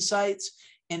Monster Insights,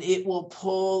 and it will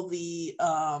pull the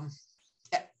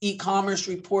e-commerce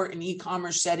report and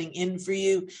e-commerce setting in for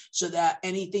you so that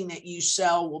anything that you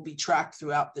sell will be tracked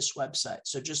throughout this website.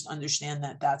 So just understand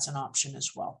that that's an option as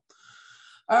well.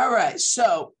 All right.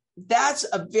 So that's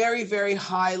a very, very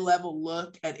high level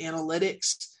look at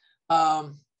analytics. I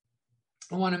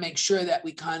want to make sure that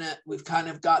we've kind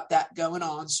of got that going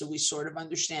on, so we sort of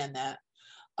understand that.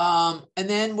 And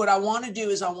then what I want to do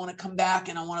is I want to come back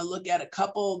and I want to look at a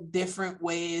couple different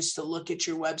ways to look at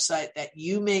your website that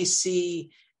you may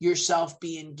see yourself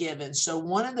being given. So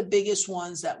one of the biggest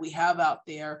ones that we have out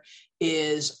there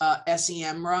is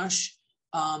SEMrush.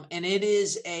 And it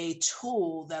is a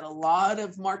tool that a lot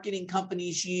of marketing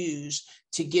companies use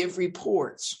to give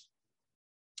reports.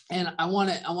 And I want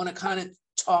to kind of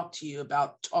talk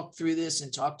through this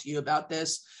and talk to you about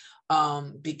this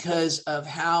because of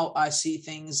how I see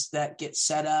things that get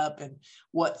set up and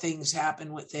what things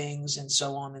happen with things and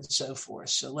so on and so forth.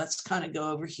 So let's kind of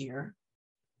go over here.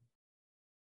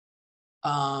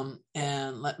 And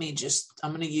I'm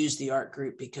going to use the art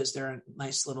group because they're a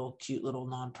nice little, cute little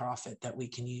nonprofit that we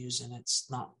can use, and it's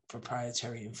not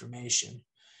proprietary information.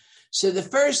 So the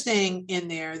first thing in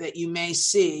there that you may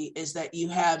see is that you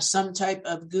have some type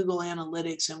of Google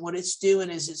Analytics, and what it's doing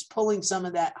is it's pulling some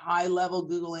of that high level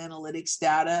Google Analytics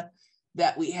data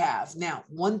that we have. Now,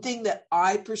 one thing that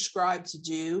I prescribe to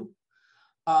do,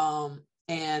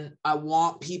 and I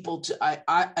want people to,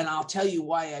 and I'll tell you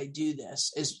why I do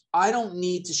this, is I don't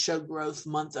need to show growth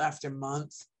month after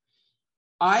month.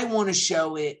 I want to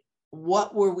show it,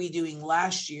 what were we doing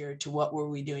last year to what were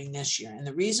we doing this year? And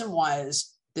the reason why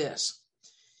is this: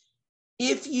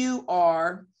 if you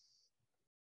are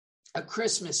a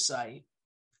Christmas site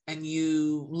and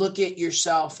you look at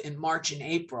yourself in March and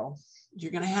April,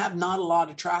 you're going to have not a lot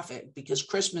of traffic because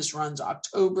Christmas runs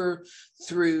October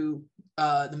through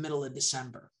the middle of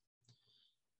December.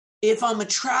 If I'm a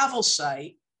travel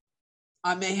site,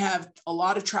 I may have a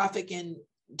lot of traffic in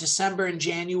December and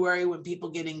January when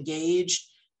people get engaged,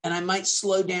 and I might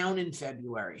slow down in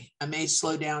February. I may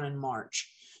slow down in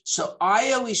March. So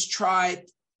I always try,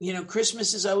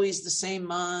 Christmas is always the same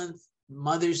month.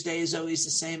 Mother's Day is always the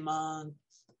same month.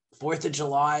 4th of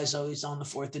July is always on the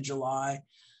 4th of July.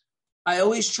 I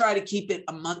always try to keep it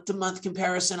a month-to-month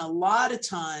comparison. A lot of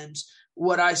times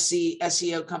what I see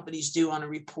SEO companies do on a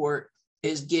report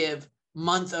is give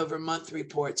month-over-month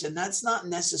reports, and that's not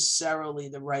necessarily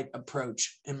the right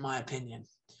approach, in my opinion.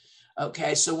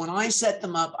 Okay, so when I set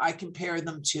them up, I compare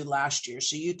them to last year.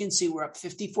 So you can see we're up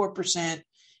 54%.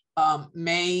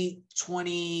 May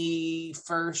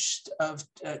 21st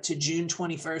to June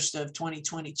 21st of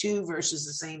 2022 versus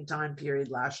the same time period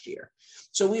last year.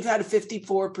 So we've had a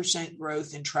 54%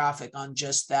 growth in traffic on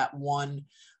just that one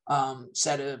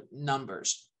set of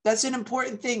numbers. That's an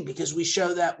important thing because we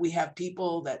show that we have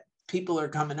people are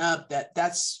coming up,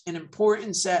 that's an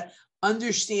important set.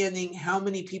 Understanding how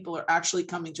many people are actually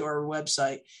coming to our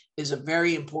website is a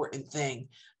very important thing.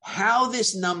 How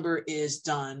this number is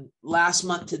done last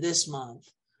month to this month,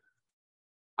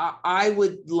 I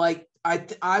would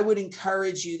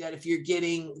encourage you that if you're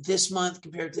getting this month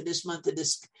compared to this month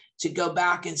to go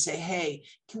back and say, hey,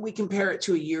 can we compare it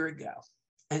to a year ago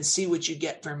and see what you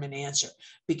get from an answer?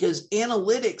 Because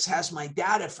analytics has my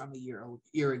data from a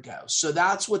year ago. So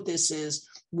that's what this is.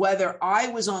 Whether I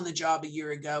was on the job a year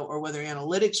ago or whether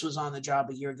analytics was on the job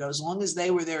a year ago, as long as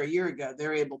they were there a year ago,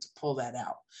 they're able to pull that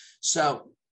out. So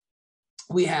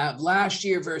we have last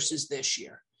year versus this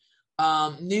year.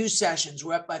 New sessions,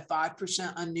 we're up by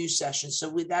 5% on new sessions. So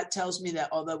that tells me that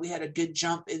although we had a good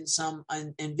jump in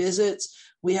visits,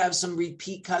 we have some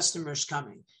repeat customers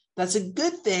coming. That's a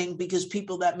good thing because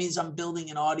that means I'm building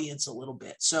an audience a little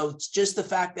bit. So it's just the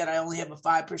fact that I only have a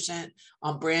 5%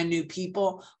 on brand new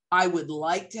people. I would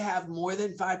like to have more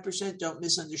than 5%. Don't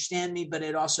misunderstand me, but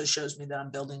it also shows me that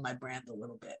I'm building my brand a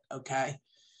little bit. Okay.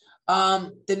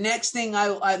 The next thing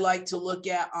I'd like to look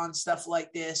at on stuff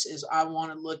like this is I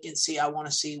want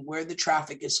to see where the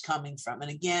traffic is coming from. And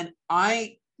again,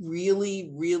 I really,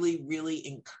 really, really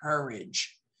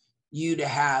encourage you to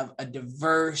have a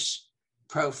diverse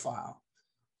profile.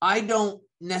 I don't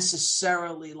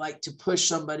necessarily like to push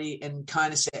somebody and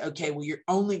kind of say, okay, well, you're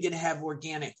only going to have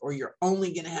organic or you're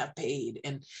only going to have paid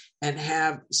and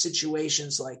have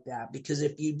situations like that. Because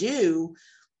if you do,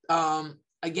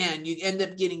 again, you end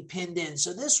up getting pinned in.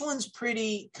 So this one's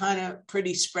pretty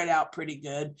spread out pretty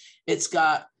good. It's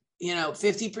got,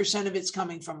 50% of it's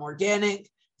coming from organic,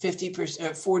 50%,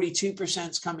 42%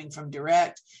 is coming from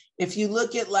direct. If you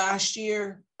look at last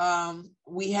year,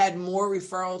 we had more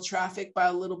referral traffic by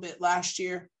a little bit last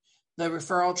year. The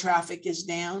referral traffic is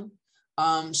down.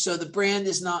 So the brand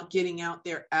is not getting out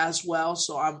there as well.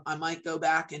 So I might go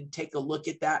back and take a look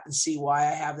at that and see why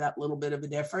I have that little bit of a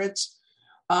difference.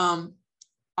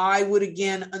 I would,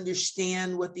 again,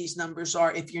 understand what these numbers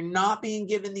are. If you're not being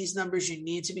given these numbers, you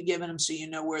need to be given them so you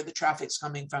know where the traffic's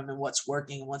coming from and what's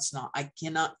working and what's not. I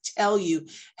cannot tell you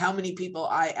how many people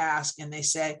I ask and they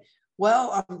say,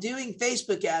 well, I'm doing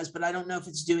Facebook ads, but I don't know if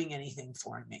it's doing anything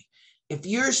for me. If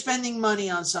you're spending money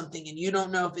on something and you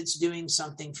don't know if it's doing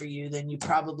something for you, then you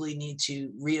probably need to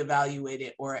reevaluate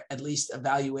it or at least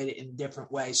evaluate it in a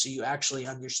different way so you actually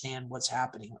understand what's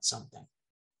happening with something.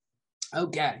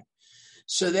 Okay.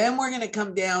 So then we're going to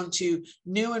come down to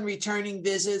new and returning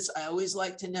visits. I always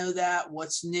like to know that.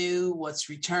 What's new, what's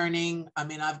returning. I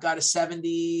mean, I've got a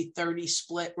 70-30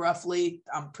 split roughly.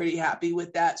 I'm pretty happy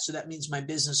with that. So that means my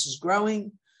business is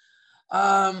growing.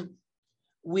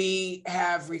 We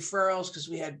have referrals because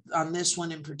we had on this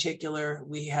one in particular,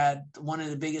 we had one of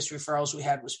the biggest referrals we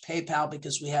had was PayPal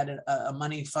because we had a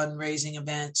money fundraising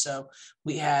event. So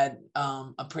we had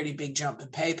a pretty big jump in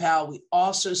PayPal. We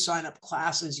also sign up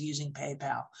classes using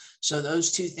PayPal. So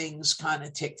those two things kind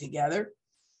of tick together.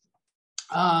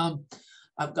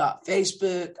 I've got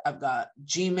Facebook, I've got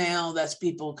Gmail, that's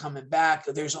people coming back.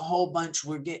 There's a whole bunch.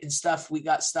 We're getting stuff. We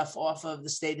got stuff off of the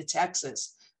state of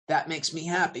Texas. That makes me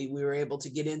happy. We were able to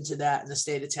get into that and the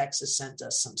state of Texas sent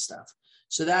us some stuff.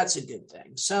 So that's a good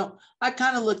thing. So I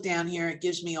kind of look down here. It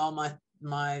gives me all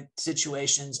my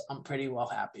situations. I'm pretty well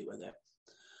happy with it.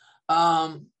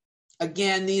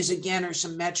 Again, these are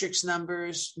some metrics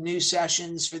numbers, new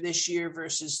sessions for this year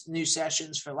versus new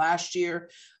sessions for last year.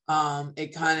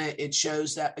 It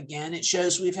shows that, again, it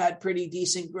shows we've had pretty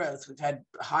decent growth. We've had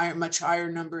much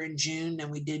higher number in June than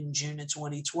we did in June of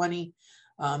 2020.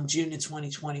 June of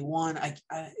 2021. I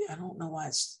don't know why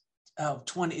it's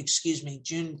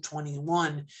June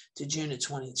 21 to June of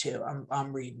 22.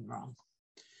 I'm reading wrong.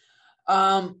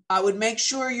 I would make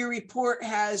sure your report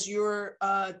has your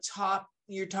top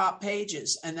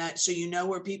pages and that so you know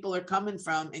where people are coming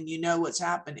from and you know what's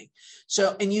happening.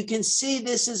 So, and you can see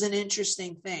this is an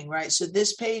interesting thing, right? So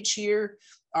this page here,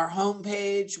 our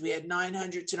homepage, we had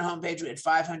 900 to the homepage, we had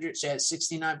 500, so it had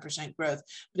 69% growth.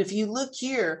 But if you look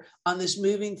here on this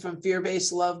moving from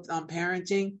fear-based love on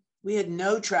parenting, we had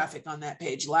no traffic on that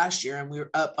page last year and we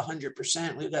were up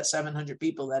 100%. We've got 700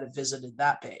 people that have visited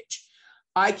that page.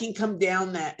 I can come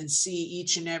down that and see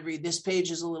each and every, this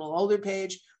page is a little older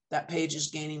page, that page is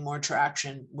gaining more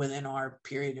traction within our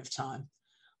period of time.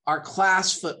 Our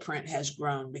class footprint has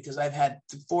grown because I've had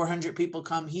 400 people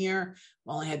come here.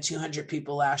 We only had 200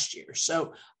 people last year.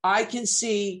 So I can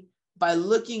see by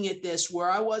looking at this, where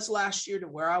I was last year to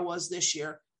where I was this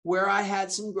year, where I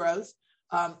had some growth.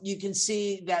 You can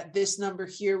see that this number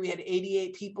here, we had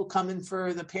 88 people coming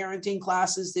for the parenting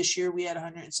classes. This year, we had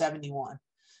 171.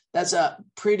 That's a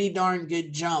pretty darn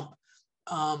good jump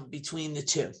between the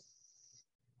two.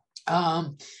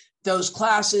 Those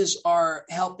classes are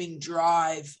helping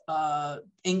drive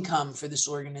income for this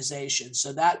organization.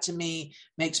 So that to me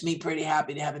makes me pretty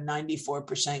happy to have a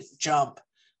 94% jump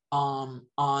on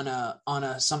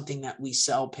a something that we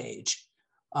sell page.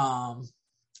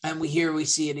 And we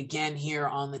see it again here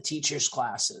on the teachers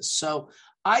classes. So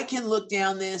I can look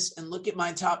down this and look at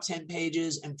my top 10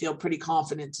 pages and feel pretty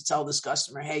confident to tell this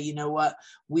customer, hey, you know what?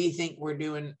 We think we're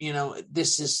doing,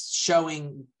 this is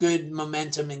showing good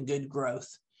momentum and good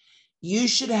growth. You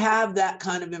should have that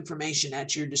kind of information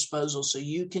at your disposal so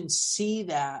you can see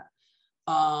that.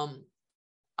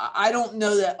 I don't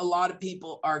know that a lot of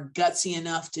people are gutsy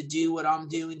enough to do what I'm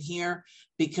doing here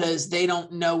because they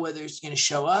don't know whether it's going to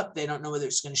show up. They don't know whether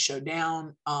it's going to show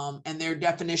down and their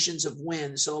definitions of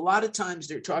win. So a lot of times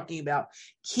they're talking about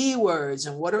keywords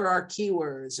and what are our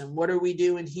keywords and what are we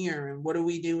doing here and what are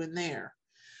we doing there.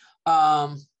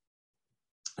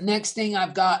 Next thing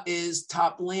I've got is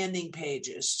top landing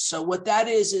pages. So what that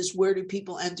is where do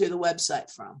people enter the website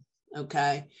from?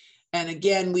 Okay. And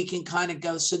again, we can kind of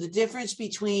go. So the difference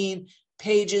between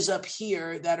pages up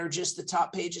here that are just the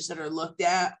top pages that are looked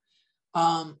at,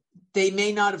 they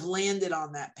may not have landed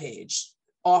on that page.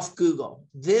 off Google.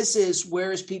 This is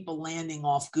where is people landing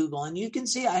off Google. And you can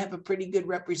see I have a pretty good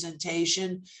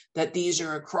representation that these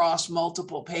are across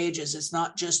multiple pages. It's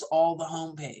not just all the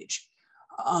homepage.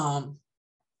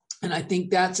 And I think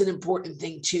that's an important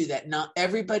thing too, that not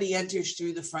everybody enters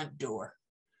through the front door.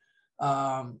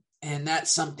 And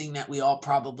that's something that we all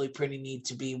probably pretty need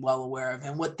to be well aware of.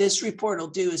 And what this report will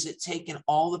do is it's taken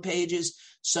all the pages.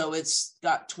 So it's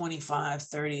got 25,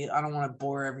 30. I don't want to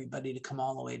bore everybody to come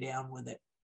all the way down with it.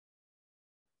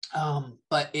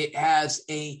 But it has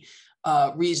a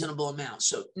reasonable amount.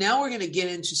 So now we're going to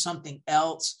get into something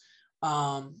else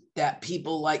that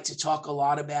people like to talk a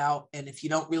lot about. And if you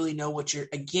don't really know what you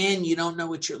don't know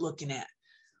what you're looking at.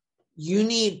 You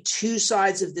need two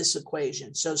sides of this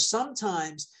equation. So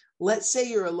sometimes, let's say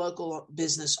you're a local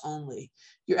business only.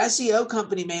 Your SEO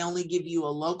company may only give you a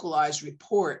localized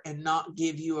report and not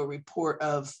give you a report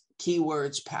of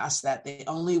keywords past that. They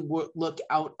only look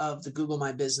out of the Google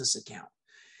My Business account.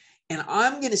 And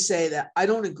I'm going to say that I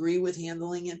don't agree with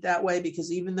handling it that way,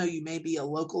 because even though you may be a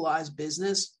localized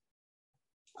business,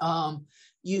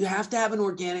 you have to have an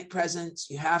organic presence.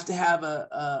 You have to have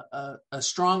a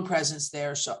strong presence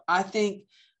there. So I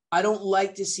don't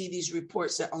like to see these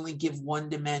reports that only give one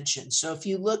dimension. So if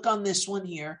you look on this one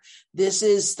here, this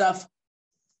is stuff.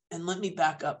 And let me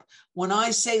back up. When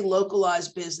I say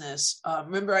localized business,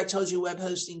 remember I told you Web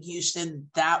Hosting Houston,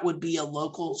 that would be a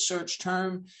local search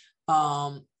term.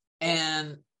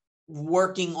 And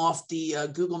working off the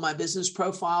Google My Business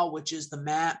profile, which is the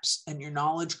maps and your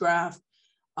knowledge graph.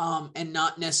 And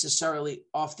not necessarily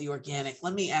off the organic.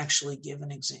 Let me actually give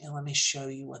an example. Let me show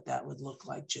you what that would look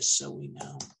like, just so we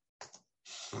know.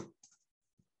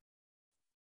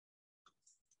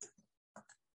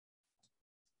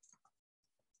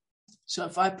 So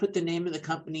if I put the name of the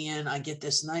company in, I get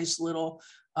this nice little,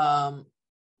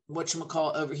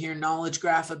 whatchamacallit over here, knowledge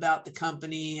graph about the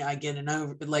company. I get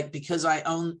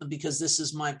because this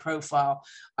is my profile,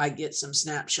 I get some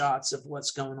snapshots of what's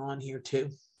going on here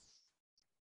too.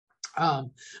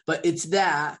 But it's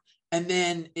that, and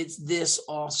then it's this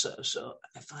also. So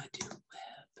if I do web,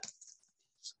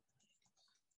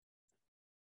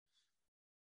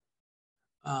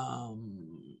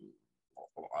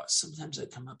 sometimes I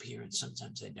come up here and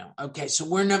sometimes I don't. Okay, so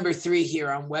we're number 3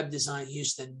 here on Web Design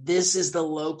Houston. This is the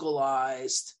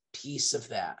localized piece of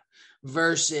that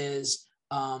versus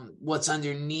what's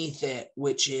underneath it,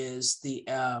 which is the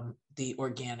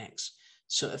organics.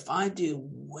 So if I do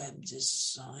web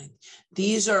design,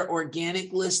 these are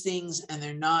organic listings and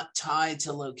they're not tied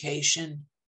to location.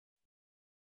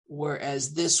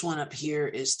 Whereas this one up here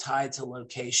is tied to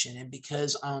location. And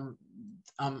because I'm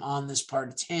on this part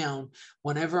of town,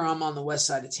 whenever I'm on the west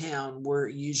side of town, we're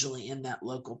usually in that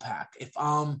local pack. If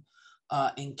I'm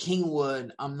in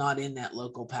Kingwood, I'm not in that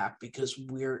local pack because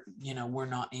we're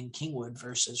not in Kingwood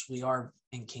versus we are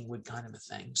in Kingwood, kind of a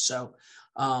thing. So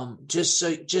just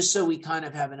so we kind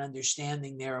of have an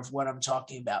understanding there of what I'm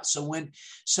talking about. So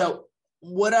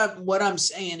what I'm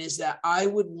saying is that I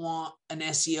would want an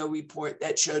SEO report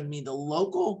that showed me the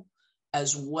local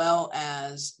as well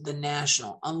as the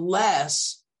national,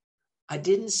 unless I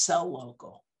didn't sell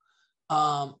local.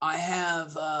 I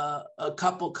have a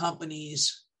couple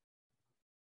companies.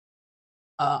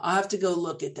 I have to go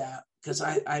look at that because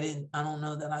I don't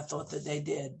know that I thought that they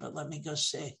did, but let me go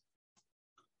see.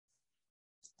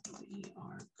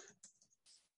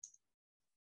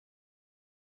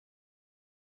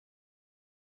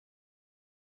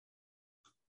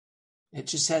 It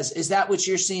just has, is that what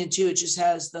you're seeing too? It just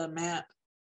has the map.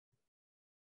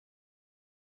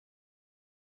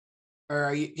 Or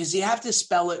are you, because you have to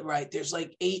spell it right. There's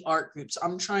like 8 art groups.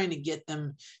 I'm trying to get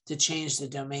them to change the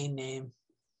domain name.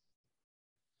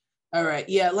 All right.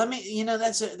 Yeah, let me,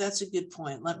 that's a good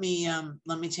point. Let me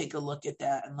take a look at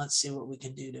that and let's see what we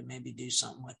can do to maybe do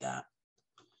something with that.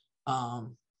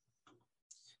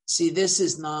 See, this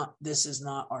is not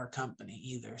our company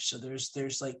either. So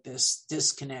there's like this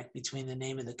disconnect between the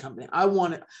name of the company. I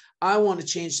want to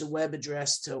change the web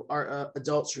address to our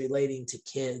adults relating to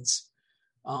kids,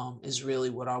 is really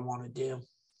what I want to do,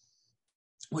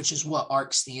 which is what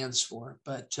ARC stands for.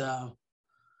 But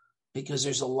because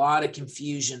there's a lot of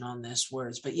confusion on this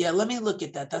words. But yeah, let me look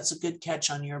at that. That's a good catch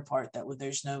on your part.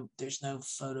 There's no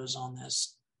photos on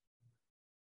this.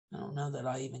 I don't know that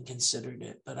I even considered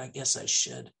it, but I guess I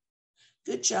should.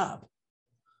 Good job.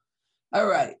 All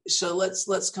right, so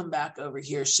let's come back over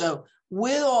here. So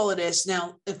with all of this,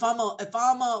 now if I'm a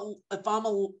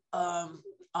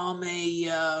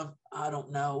I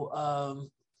don't know,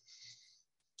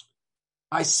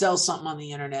 I sell something on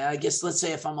the internet. I guess let's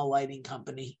say if I'm a lighting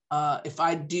company, if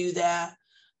I do that,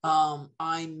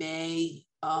 I may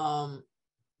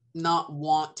not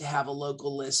want to have a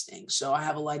local listing. So I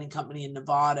have a lighting company in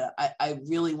Nevada. I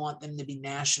really want them to be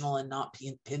national and not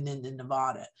pinned into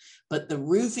Nevada. But the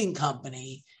roofing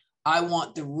company, I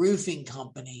want the roofing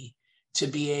company to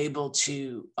be able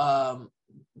to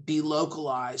be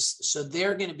localized. So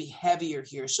they're going to be heavier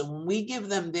here. So when we give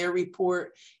them their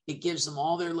report, it gives them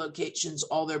all their locations,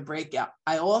 all their breakout.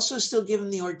 I also still give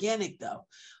them the organic though.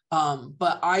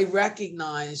 But I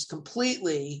recognize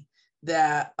completely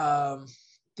that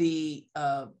the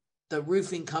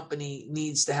roofing company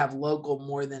needs to have local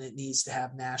more than it needs to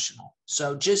have national.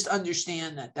 So just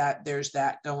understand that there's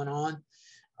that going on.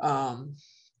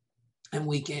 And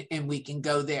we can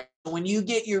go there. When you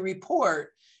get your report,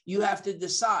 you have to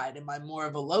decide, am I more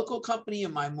of a local company?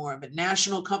 Am I more of a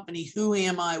national company? Who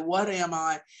am I? What am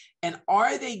I? And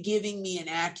are they giving me an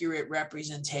accurate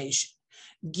representation?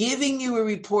 Giving you a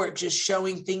report just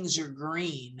showing things are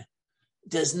green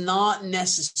does not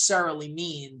necessarily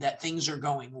mean that things are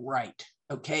going right.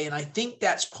 Okay. And I think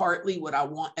that's partly what I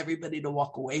want everybody to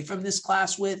walk away from this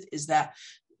class with, is that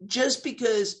just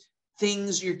because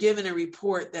you're given a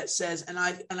report that says, and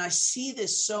I see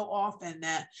this so often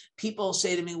that people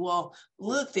say to me, well,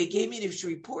 look, they gave me this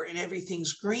report and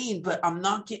everything's green, but I'm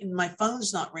not getting, my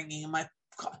phone's not ringing, and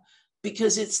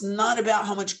because it's not about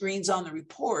how much green's on the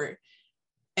report.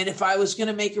 And if I was going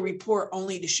to make a report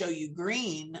only to show you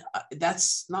green,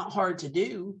 that's not hard to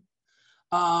do.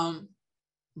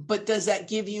 But does that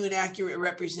give you an accurate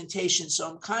representation? So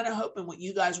I'm kind of hoping what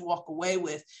you guys walk away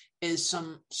with is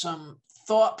some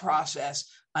thought process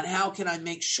on how can I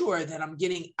make sure that I'm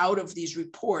getting out of these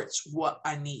reports what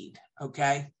I need.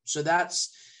 Okay. So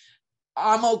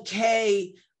I'm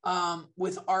okay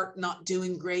with ARC not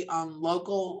doing great on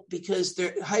local, because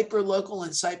they're hyper local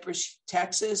in Cypress,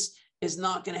 Texas is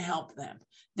not going to help them.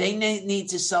 They need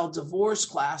to sell divorce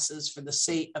classes for the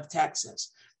state of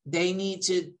Texas. They need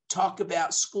to talk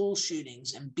about school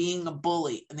shootings and being a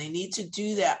bully. And they need to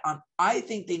do that I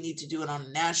think they need to do it on a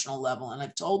national level. And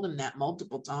I've told them that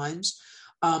multiple times,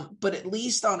 but at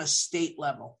least on a state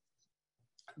level.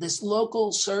 This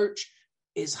local search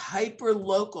is hyper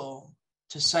local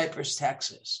to Cypress,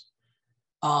 Texas.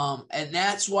 And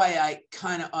that's why I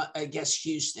kind of, I guess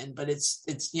Houston, but it's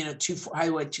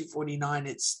Highway 249.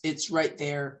 It's right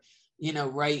there,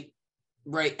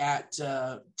 right at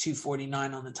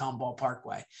 249 on the Tomball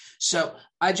Parkway. So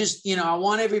I just, I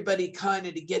want everybody kind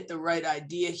of to get the right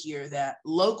idea here that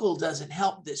local doesn't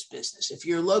help this business. If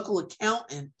you're a local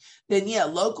accountant, then yeah,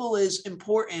 local is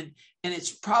important, and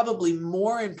it's probably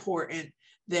more important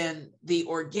than the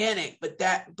organic,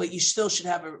 but you still should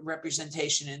have a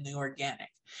representation in the organic.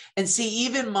 And see,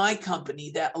 even my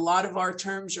company, that a lot of our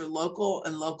terms are local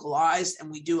and localized, and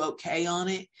we do okay on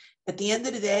it. At the end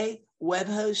of the day, web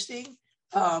hosting,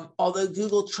 although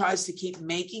Google tries to keep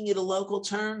making it a local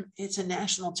term, it's a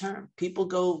national term. People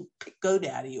go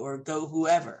GoDaddy or go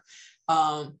whoever.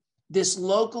 This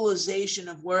localization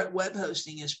of web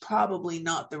hosting is probably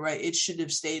not the right. It should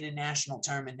have stayed a national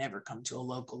term and never come to a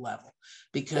local level,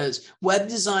 because web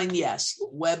design, yes,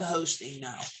 web hosting,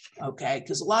 no. Okay.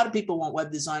 Because a lot of people want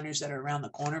web designers that are around the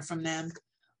corner from them.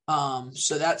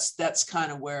 So that's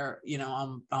kind of where,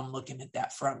 I'm looking at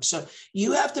that from. So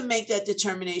you have to make that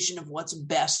determination of what's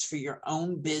best for your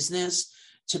own business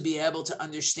to be able to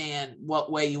understand what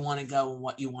way you want to go and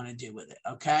what you want to do with it.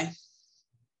 Okay.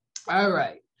 All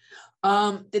right.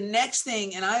 The next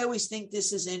thing, and I always think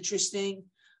this is interesting,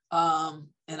 and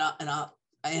I'll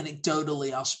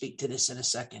anecdotally, I'll speak to this in a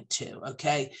second too.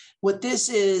 Okay. What this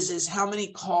is how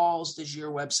many calls does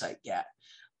your website get?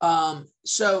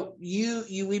 So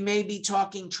we may be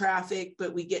talking traffic,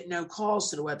 but we get no calls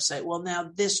to the website. Well,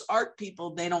 now this ARC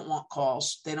people, they don't want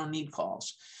calls. They don't need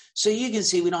calls. So you can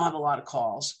see we don't have a lot of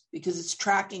calls because it's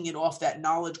tracking it off that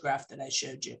knowledge graph that I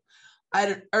showed you. I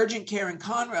had an urgent care in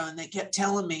Conroe, and they kept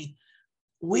telling me,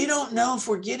 we don't know if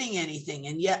we're getting anything.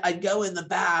 And yet I'd go in the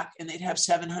back and they'd have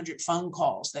 700 phone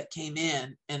calls that came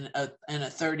in a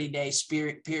 30-day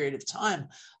period of time.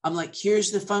 I'm like,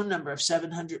 here's the phone number of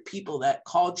 700 people that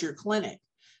called your clinic.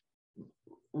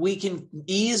 We can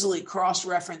easily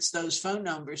cross-reference those phone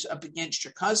numbers up against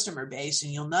your customer base,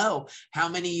 and you'll know how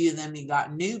many of them you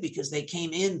got new because they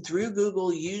came in through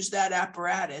Google, used that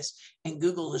apparatus, and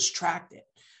Google has tracked it.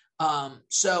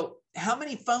 So how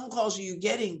many phone calls are you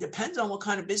getting depends on what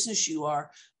kind of business you are.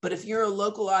 But if you're a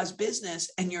localized business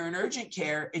and you're in urgent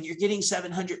care and you're getting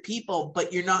 700 people,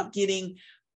 but you're not getting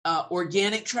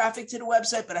organic traffic to the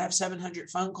website, but I have 700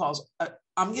 phone calls,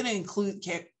 I'm going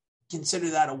to consider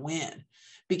that a win,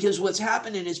 because what's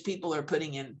happening is people are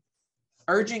putting in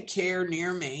urgent care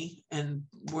near me, and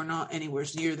we're not anywhere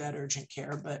near that urgent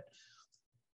care, but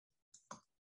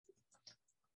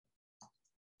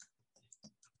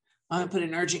I'm going to put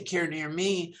an urgent care near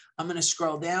me. I'm going to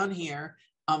scroll down here.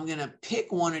 I'm going to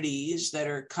pick one of these that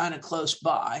are kind of close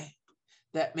by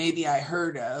that maybe I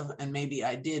heard of and maybe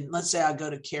I didn't. Let's say I go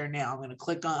to Care Now. I'm going to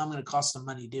click on, I'm going to cost some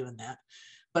money doing that.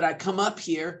 But I come up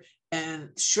here and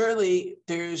surely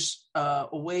there's a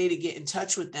way to get in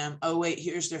touch with them. Oh, wait,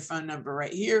 here's their phone number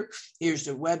right here. Here's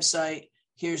their website.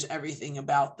 Here's everything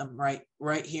about them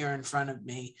right here in front of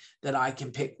me that I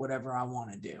can pick whatever I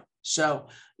want to do. So,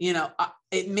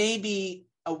 it may be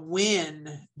a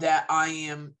win that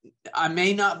I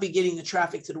may not be getting the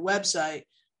traffic to the website,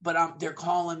 but they're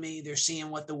calling me, they're seeing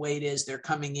what the wait is, they're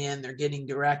coming in, they're getting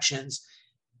directions.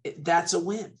 That's a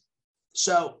win.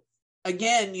 So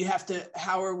again, you have to,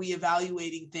 how are we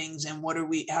evaluating things and what are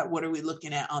we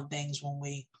looking at on things when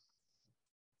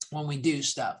we do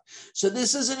stuff? So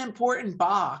this is an important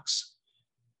box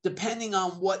depending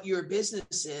on what your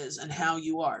business is and how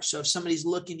you are. So if somebody's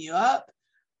looking you up,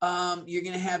 you're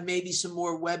going to have maybe some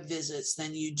more web visits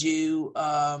than you do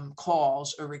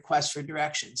calls or requests for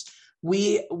directions.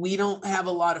 We don't have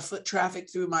a lot of foot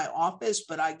traffic through my office,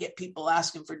 but I get people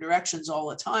asking for directions all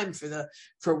the time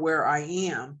for where I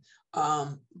am.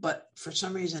 But for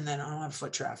some reason, then I don't have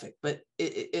foot traffic. But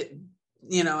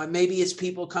and maybe it's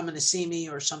people coming to see me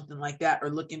or something like that,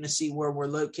 or looking to see where we're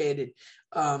located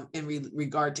in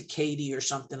regard to Katie or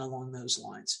something along those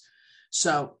lines.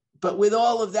 So, but with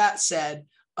all of that said,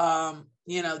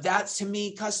 that's to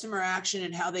me customer action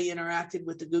and how they interacted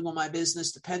with the Google My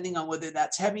Business, depending on whether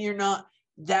that's heavy or not,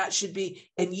 that should be,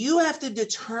 and you have to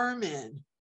determine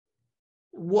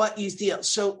what you feel.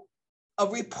 So a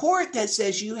report that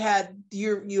says you have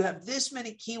this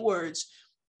many keywords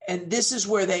and this is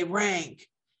where they rank,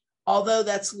 although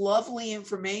that's lovely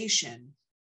information,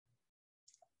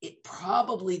 it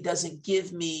probably doesn't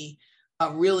give me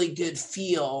a really good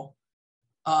feel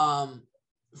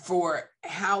for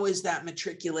how is that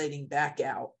matriculating back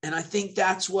out. And I think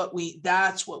that's what we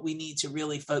need to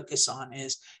really focus on,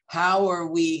 is how are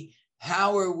we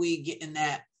getting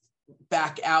that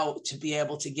back out to be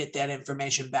able to get that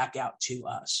information back out to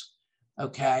us.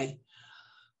 Okay.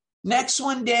 Next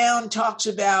one down talks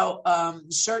about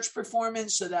search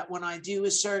performance, so that when I do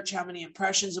a search, how many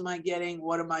impressions am I getting?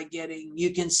 What am I getting?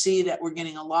 You can see that we're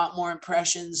getting a lot more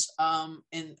impressions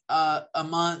in a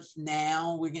month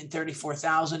now. We're getting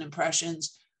 34,000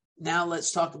 impressions. Now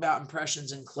let's talk about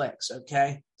impressions and clicks,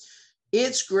 okay?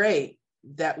 It's great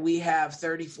that we have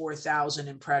 34,000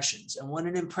 impressions. And what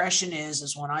an impression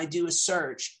is when I do a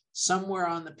search, somewhere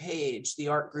on the page, the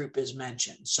art group is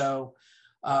mentioned. So,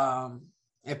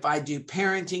 if I do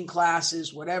parenting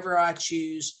classes, whatever I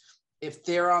choose, if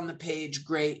they're on the page,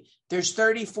 great. There's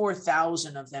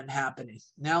 34,000 of them happening.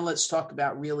 Now let's talk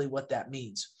about really what that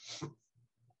means.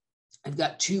 I've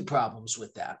got two problems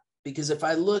with that, because if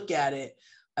I look at it,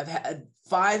 I've had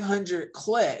 500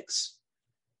 clicks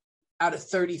out of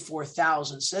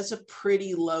 34,000. So that's a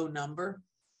pretty low number.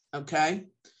 Okay.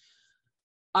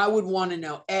 I would want to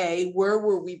know, A, where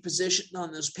were we positioned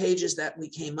on those pages that we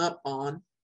came up on?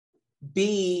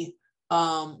 B,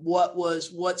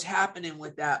 what's happening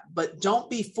with that? But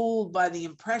don't be fooled by the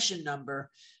impression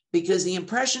number, because the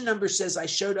impression number says I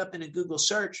showed up in a Google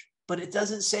search, but it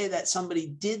doesn't say that somebody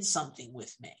did something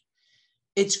with me.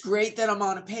 It's great that I'm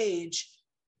on a page.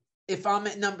 If I'm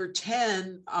at number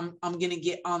 10, I'm going to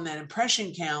get on that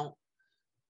impression count,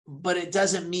 but it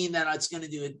doesn't mean that it's going to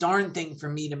do a darn thing for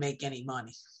me to make any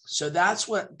money. So that's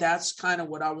kind of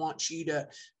what I want you to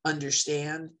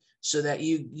understand, so that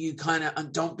you kind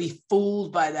of don't be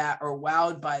fooled by that or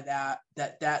wowed by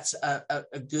that's a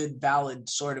good, valid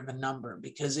sort of a number,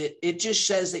 because it just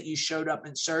says that you showed up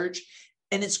in search,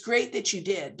 and it's great that you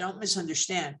did. Don't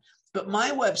misunderstand. But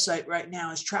my website right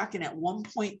now is tracking at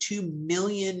 1.2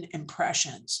 million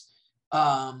impressions. We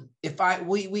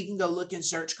can go look in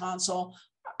Search Console.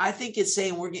 I think it's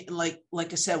saying we're getting like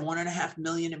I said, 1.5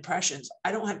 million impressions.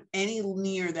 I don't have any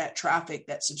near that traffic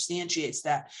that substantiates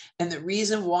that. And the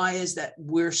reason why is that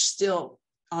we're still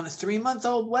on a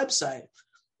 3-month-old website.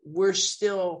 We're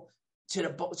still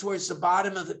towards the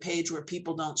bottom of the page where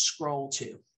people don't scroll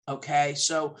to. Okay.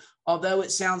 So although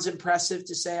it sounds impressive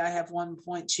to say I have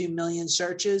 1.2 million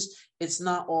searches, it's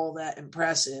not all that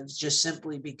impressive, just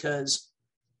simply because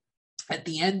at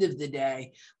the end of the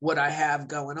day, what I have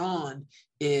going on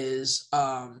is,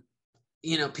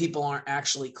 people aren't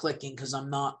actually clicking because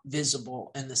I'm not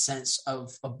visible in the sense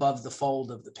of above the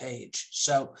fold of the page.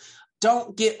 So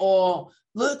don't get all,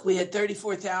 look, we had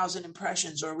 34,000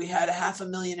 impressions, or we had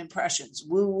 500,000 impressions.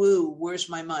 Woo woo, where's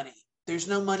my money? There's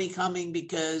no money coming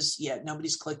because,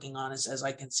 nobody's clicking on us, as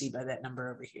I can see by that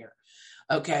number over here.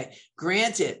 Okay,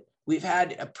 granted, We've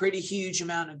had a pretty huge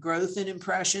amount of growth in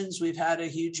impressions. We've had a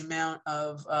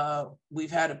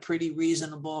pretty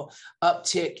reasonable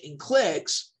uptick in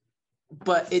clicks,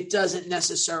 but it doesn't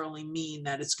necessarily mean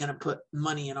that it's going to put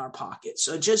money in our pocket.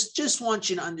 So just want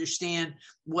you to understand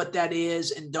what that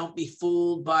is, and don't be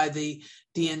fooled by the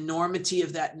enormity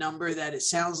of that number, that it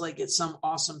sounds like it's some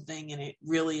awesome thing, and it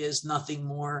really is nothing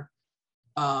more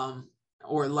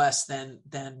or less than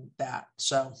that.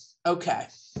 So, okay.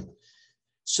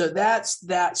 So that's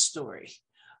that story.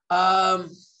 The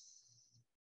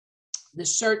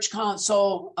Search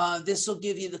Console, this will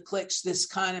give you the clicks. This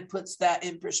kind of puts that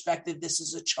in perspective. This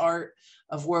is a chart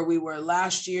of where we were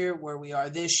last year, where we are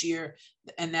this year,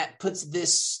 and that puts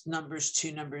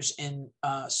two numbers in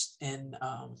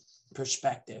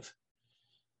perspective.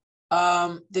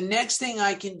 The next thing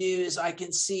I can do is I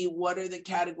can see what are the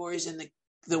categories and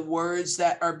the words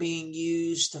that are being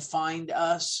used to find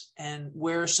us, and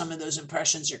where some of those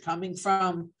impressions are coming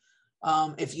from.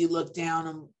 If you look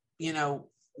down,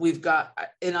 we've got,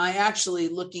 and I actually,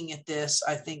 looking at this,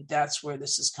 I think that's where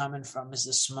this is coming from, is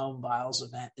the Simone Biles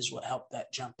event is what helped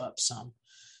that jump up some.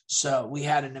 So we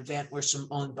had an event where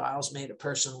Simone Biles made a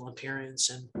personal appearance,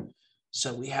 and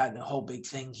so we had a whole big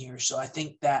thing here. So I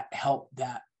think that helped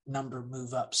that number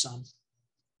move up some.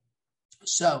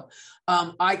 So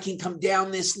I can come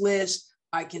down this list.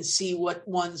 I can see what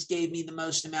ones gave me the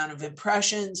most amount of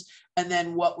impressions, and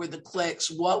then what were the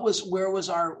clicks? Where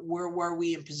were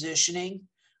we in positioning?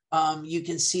 You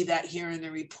can see that here in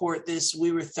the report.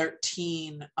 We were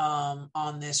 13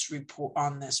 on this report,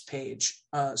 on this page.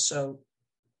 So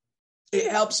it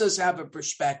helps us have a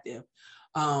perspective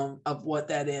of what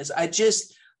that is. I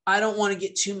don't want to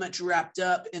get too much wrapped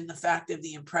up in the fact of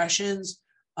the impressions.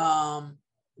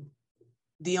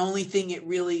 The only thing it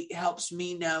really helps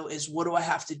me know is, what do I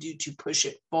have to do to push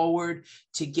it forward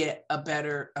to get a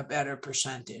better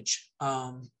percentage,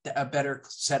 a better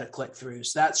set of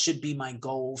click-throughs. That should be my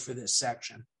goal for this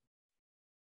section.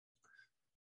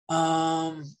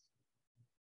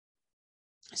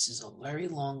 This is a very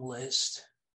long list.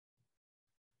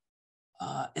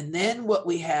 And then what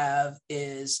we have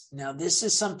is, now this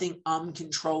is something I'm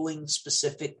controlling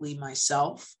specifically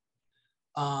myself.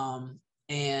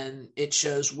 And it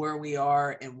shows where we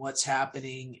are and what's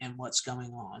happening and what's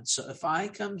going on. So if I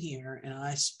come here and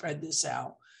I spread this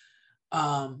out,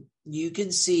 you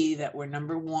can see that we're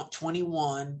number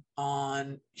 21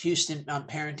 on Houston, on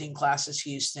Parenting Classes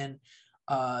Houston.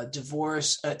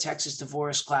 Texas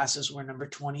divorce classes were number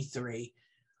 23.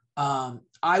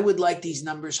 I would like these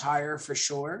numbers higher for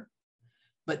sure,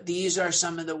 but these are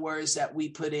some of the words that we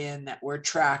put in that we're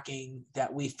tracking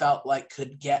that we felt like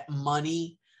could get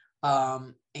money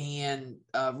and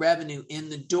revenue in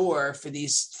the door for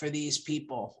these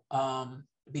people,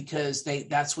 because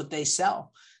that's what they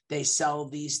sell. They sell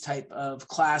these type of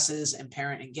classes and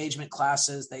parent engagement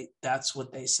classes. That's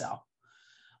what they sell.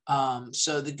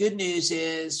 So the good news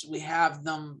is we have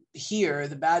them here.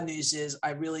 The bad news is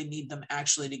I really need them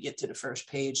actually to get to the first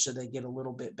page so they get a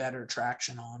little bit better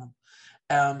traction on them.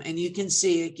 And you can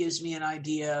see it gives me an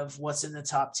idea of what's in the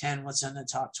top 10, what's in the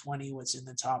top 20, what's in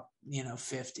the top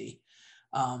 50,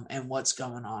 and what's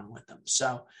going on with them.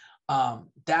 So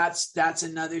that's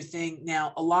another thing.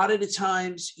 Now, a lot of the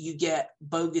times you get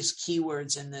bogus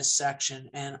keywords in this section,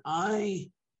 and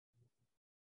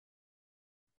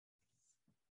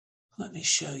let me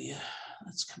show you.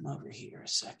 Let's come over here a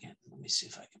second. Let me see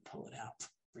if I can pull it out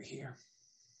over here.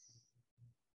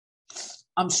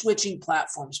 I'm switching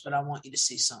platforms, but I want you to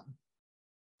see something.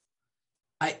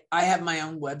 I have my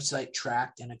own website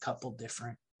tracked in a couple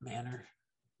different manners.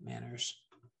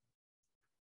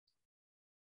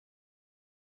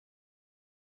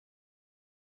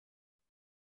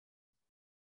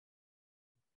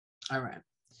 All right.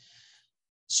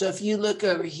 So if you look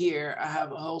over here, I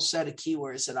have a whole set of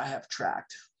keywords that I have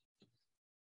tracked.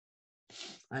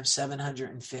 I have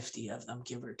 750 of them,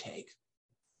 give or take.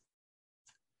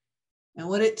 And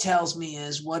what it tells me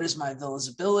is, what is my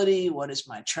visibility? What is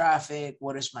my traffic?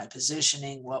 What is my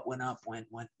positioning? What went up?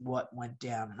 What went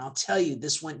down? And I'll tell you,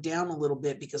 this went down a little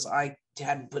bit because I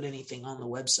hadn't put anything on the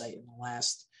website in the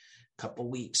last couple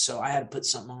of weeks. So I had to put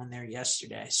something on there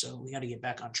yesterday. So we got to get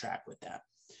back on track with that.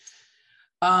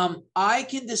 I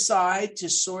can decide to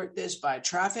sort this by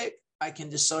traffic. I can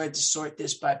decide to sort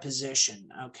this by position.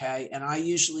 Okay. And I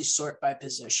usually sort by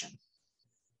position.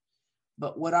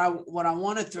 But what I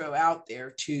want to throw out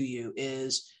there to you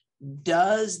is,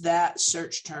 does that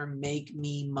search term make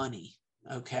me money?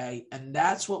 Okay. And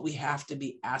that's what we have to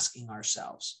be asking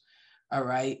ourselves. All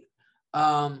right.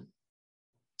 I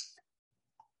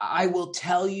will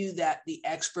tell you that the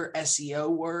expert SEO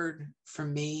word for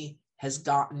me has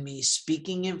gotten me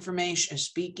speaking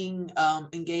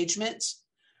engagements.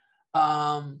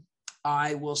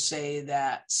 I will say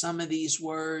that some of these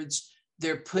words,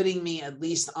 they're putting me at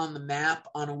least on the map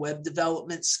on a web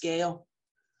development scale.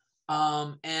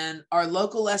 And our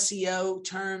local SEO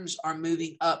terms are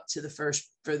moving up to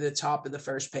for the top of the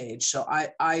first page. So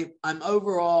I'm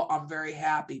overall, I'm very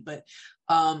happy, but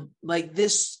like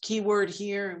this keyword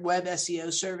here, web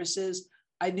SEO services,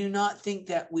 I do not think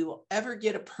that we will ever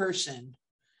get a person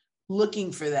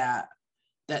looking for that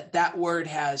word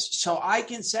has. So I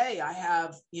can say I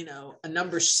have, a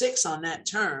number 6 on that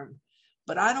term,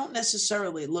 but I don't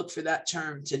necessarily look for that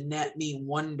term to net me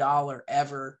 $1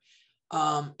 ever.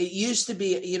 It used to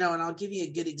be, and I'll give you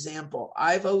a good example.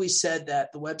 I've always said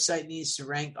that the website needs to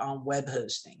rank on web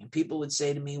hosting. And people would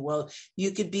say to me, well,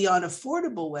 you could be on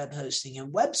affordable web hosting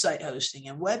and website hosting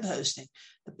and web hosting.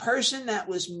 The person that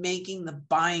was making the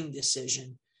buying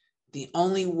decision, the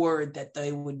only word that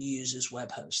they would use is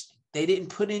web hosting. They didn't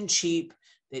put in cheap.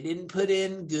 They didn't put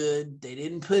in good. They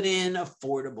didn't put in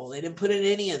affordable. They didn't put in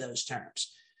any of those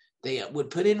terms. They would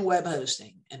put in web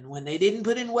hosting. And when they didn't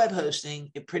put in web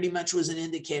hosting, it pretty much was an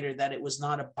indicator that it was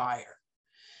not a buyer.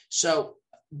 So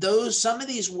some of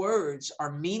these words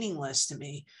are meaningless to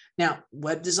me. Now,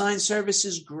 web design service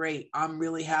is great. I'm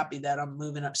really happy that I'm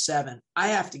moving up 7. I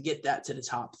have to get that to the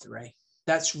top 3.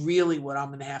 That's really what I'm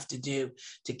going to have to do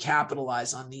to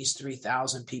capitalize on these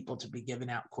 3,000 people to be giving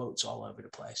out quotes all over the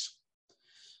place.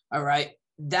 All right.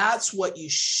 That's what you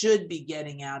should be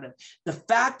getting out of the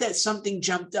fact that something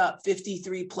jumped up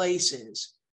 53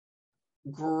 places.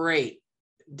 Great.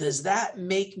 Does that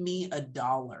make me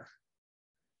 $1?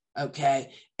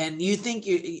 Okay. And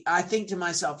I think to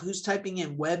myself, who's typing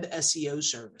in web SEO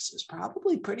services?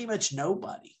 Probably pretty much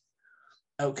nobody.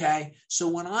 Okay. So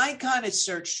when I kind of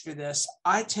searched for this,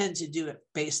 I tend to do it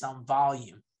based on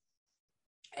volume.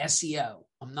 SEO.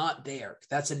 I'm not there.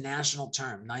 That's a national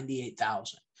term,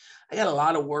 98,000. I got a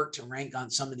lot of work to rank on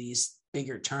some of these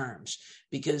bigger terms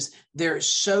because they're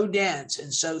so dense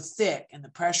and so thick and the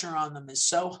pressure on them is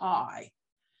so high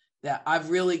that I've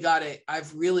really got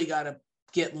to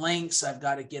get links. I've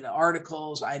got to get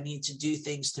articles. I need to do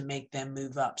things to make them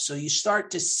move up. So you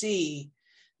start to see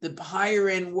the higher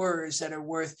end words that are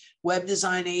worth. Web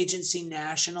design agency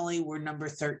nationally, we're number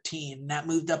 13, and that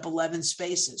moved up 11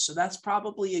 spaces. So that's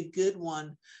probably a good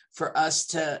one for us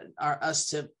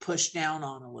to push down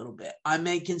on a little bit. I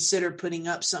may consider putting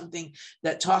up something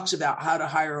that talks about how to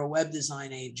hire a web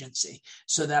design agency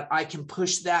so that I can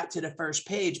push that to the first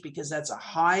page because that's a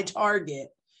high target.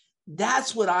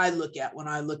 That's what I look at when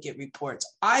I look at reports.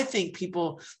 I think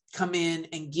people come in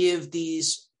and give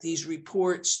these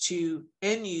reports to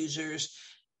end users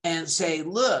and say,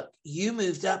 look, you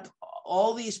moved up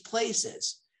all these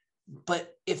places,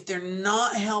 but if they're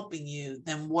not helping you,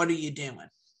 then what are you doing?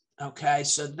 Okay.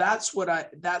 So that's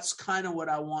kind of what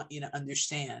I want you to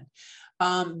understand.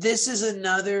 This is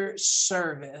another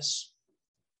service.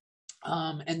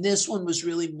 And this one was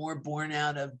really more born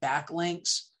out of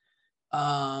backlinks.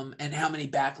 And how many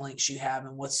backlinks you have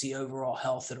and what's the overall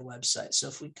health of the website. So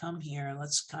if we come here and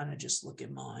let's kind of just look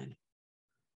at mine.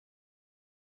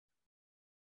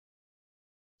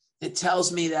 It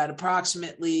tells me that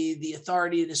approximately the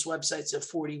authority of this website's at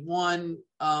 41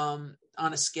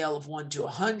 on a scale of 1 to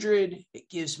 100. It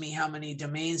gives me how many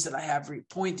domains that I have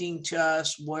pointing to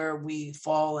us, where we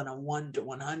fall in a 1 to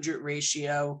 100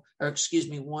 ratio,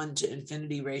 1 to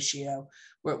infinity ratio.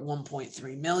 We're at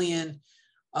 1.3 million.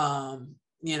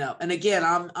 And again,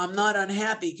 I'm not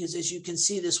unhappy because as you can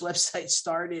see, this website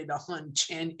started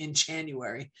in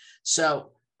January.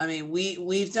 So, I mean,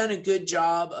 we've done a good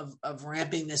job of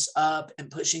ramping this up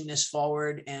and pushing this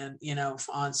forward and,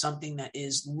 on something that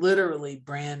is literally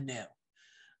brand new.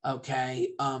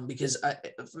 Okay. Because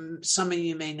some of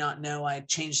you may not know, I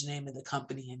changed the name of the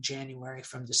company in January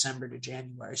from December to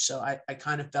January. So I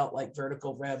kind of felt like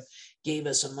Vertical Rev gave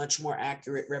us a much more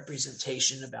accurate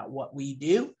representation about what we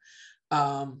do.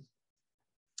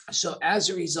 So as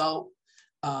a result,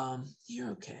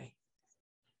 you're okay.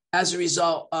 As a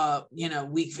result,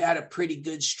 we've had a pretty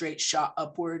good straight shot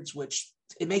upwards, which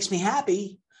it makes me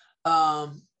happy.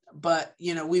 But,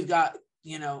 we've got,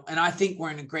 and I think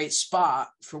we're in a great spot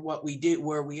for what we do,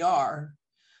 where we are.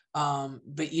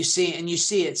 But you see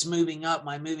it's moving up.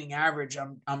 My moving average,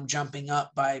 I'm jumping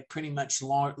up by pretty much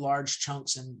large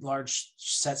chunks and large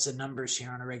sets of numbers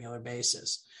here on a regular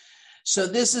basis. So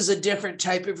this is a different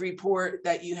type of report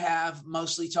that you have,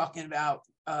 mostly talking about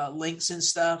links and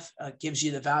stuff. Gives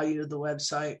you the value of the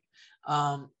website.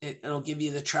 It'll give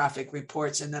you the traffic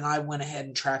reports, and then I went ahead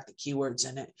and tracked the keywords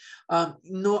in it.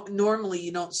 Normally,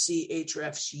 you don't see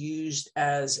Ahrefs used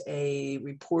as a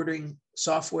reporting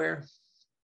software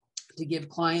to give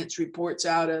clients reports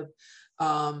out of.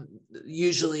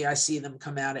 Usually I see them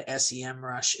come out of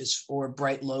SEMrush or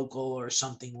Bright Local or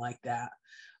something like that.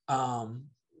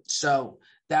 So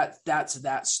that's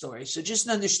that story. So just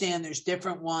understand there's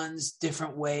different ones,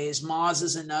 different ways. Moz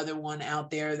is another one out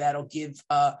there that'll give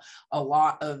a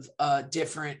lot of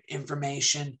different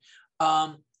information.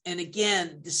 And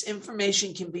again, this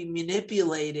information can be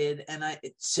manipulated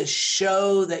to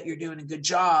show that you're doing a good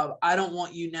job. I don't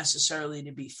want you necessarily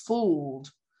to be fooled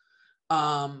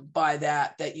by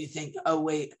that you think, oh,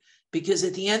 wait, because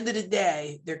at the end of the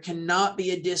day, there cannot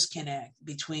be a disconnect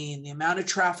between the amount of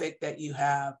traffic that you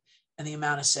have and the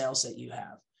amount of sales that you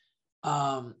have.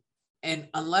 And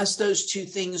unless those two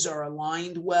things are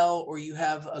aligned well, or you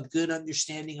have a good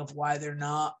understanding of why they're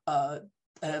not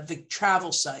the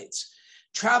travel sites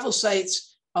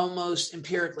almost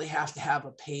empirically have to have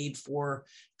a paid for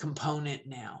component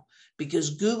now,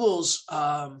 because Google's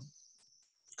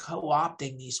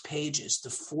co-opting these pages to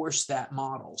force that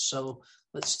model. So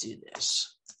let's do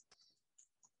this.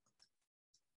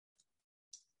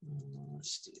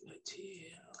 Let's do it.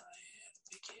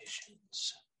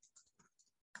 Applications.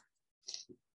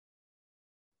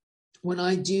 When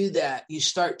I do that, you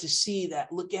start to see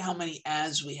that. Look at how many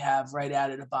ads we have right out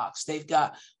of the box. They've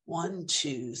got 1,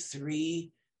 2,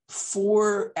 3,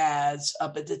 4 ads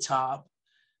up at the top.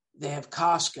 They have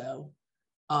Costco.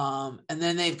 And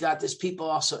then they've got this people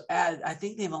also add, I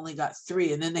think they've only got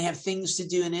 3. And then they have things to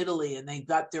do in Italy, and they've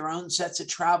got their own sets of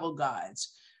travel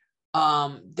guides.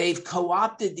 They've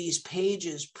co-opted these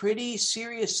pages pretty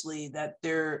seriously, that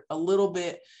they're a little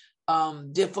bit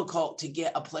difficult to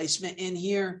get a placement in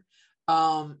here.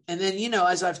 And then,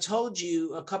 as I've told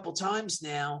you a couple times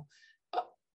now,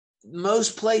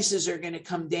 most places are going to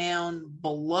come down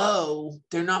below.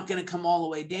 They're not going to come all the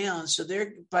way down. So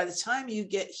by the time you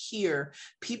get here,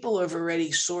 people have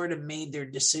already sort of made their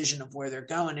decision of where they're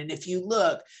going. And if you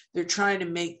look, they're trying to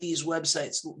make these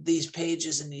websites, these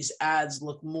pages and these ads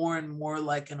look more and more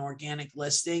like an organic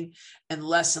listing and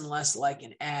less like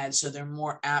an ad. So they're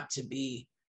more apt to be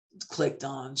clicked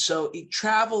on. So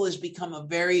travel has become a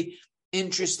very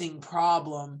interesting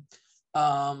problem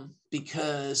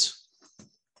because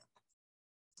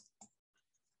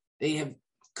they have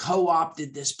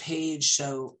co-opted this page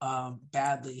so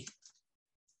badly.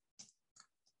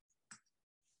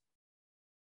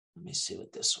 Let me see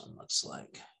what this one looks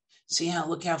like.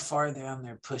 Look how far down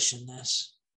they're pushing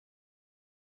this.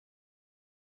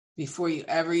 Before you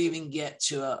ever even get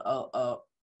to a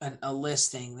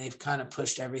listing, they've kind of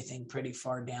pushed everything pretty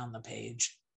far down the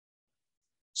page.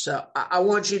 So I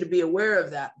want you to be aware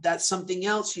of that. That's something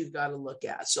else you've got to look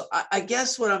at. So I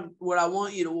guess what I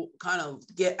want you to kind of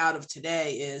get out of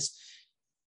today is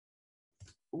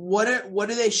what are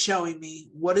they showing me?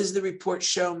 What does the report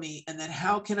show me? And then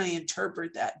how can I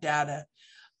interpret that data?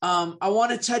 I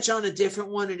want to touch on a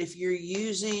different one. And if you're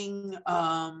using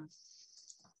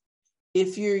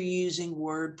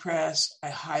WordPress, I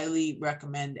highly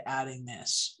recommend adding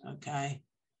this. Okay.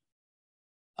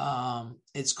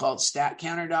 It's called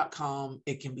statcounter.com.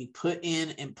 It can be put in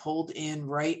and pulled in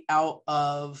right out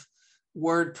of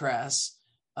WordPress.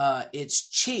 It's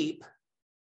cheap,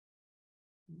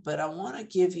 but I want to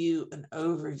give you an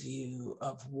overview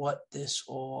of what this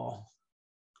all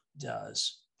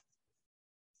does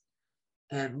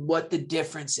and what the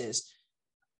difference is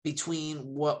between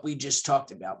what we just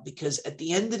talked about, because at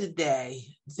the end of the day,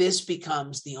 this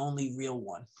becomes the only real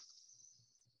one.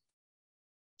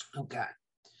 Okay.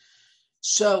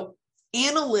 So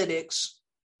analytics,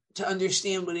 to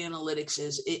understand what analytics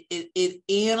is, it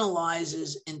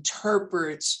analyzes,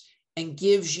 interprets, and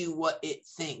gives you what it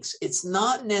thinks. It's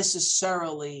not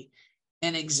necessarily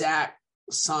an exact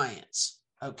science,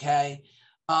 okay?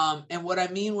 And what I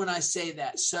mean when I say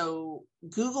that, so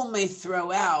Google may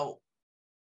throw out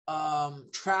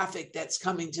traffic that's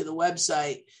coming to the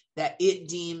website that it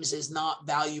deems is not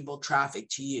valuable traffic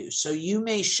to you. So you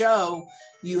may show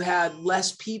you had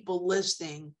less people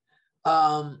listing.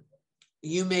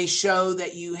 You may show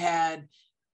that you had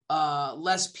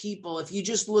less people. If you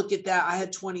just look at that, I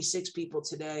had 26 people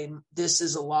today. This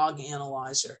is a log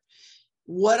analyzer.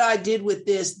 What I did with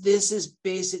this is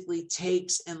basically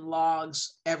takes and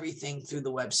logs everything through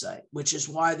the website, which is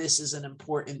why this is an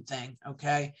important thing,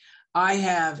 okay? I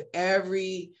have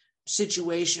every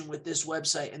situation with this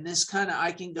website, and this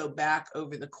I can go back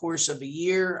over the course of a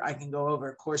year. I can go over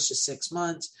a course of 6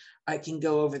 months. I can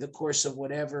go over the course of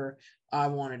whatever I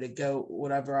wanted to go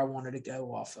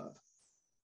off of.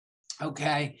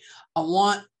 Okay.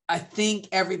 I think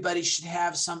everybody should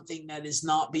have something that is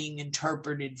not being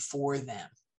interpreted for them.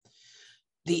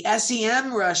 The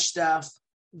SEMrush stuff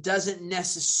doesn't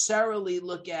necessarily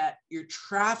look at your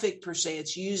traffic per se.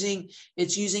 It's using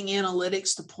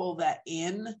analytics to pull that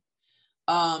in.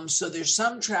 So there's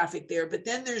some traffic there, but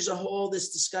then there's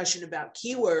this discussion about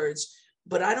keywords,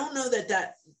 but I don't know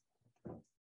that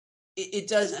it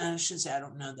does. I shouldn't say I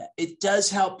don't know that. It does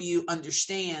help you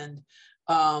understand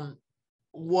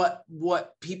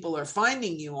what people are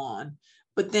finding you on.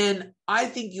 But then I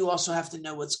think you also have to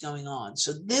know what's going on.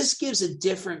 So this gives a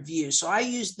different view. So I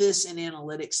use this and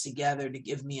analytics together to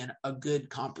give me a good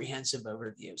comprehensive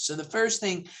overview. So the first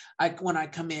thing, when I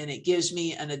come in, it gives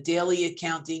me a daily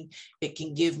accounting. It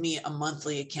can give me a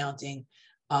monthly accounting.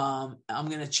 I'm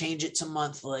going to change it to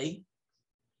monthly.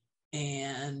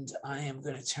 And I am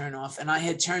going to turn off. And I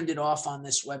had turned it off on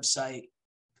this website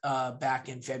back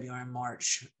in February and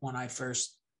March when I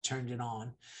first turned it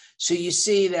on. So you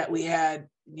see that we had,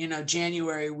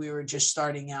 January, we were just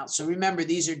starting out. So remember,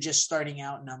 these are just starting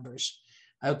out numbers.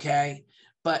 Okay.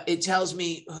 But it tells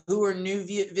me who are new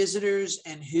visitors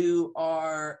and who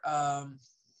are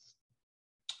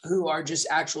just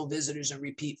actual visitors and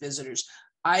repeat visitors.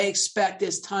 I expect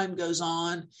as time goes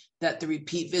on that the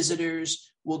repeat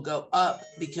visitors will go up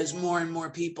because more and more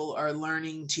people are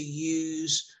learning to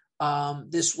use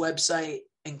this website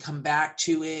and come back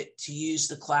to it to use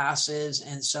the classes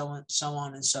and so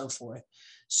on and so forth.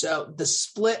 So the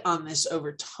split on this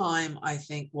over time, I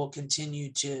think, will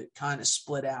continue to kind of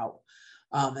split out.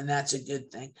 And that's a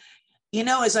good thing.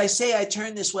 As I say, I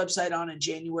turned this website on in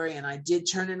January, and I did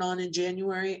turn it on in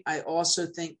January. I also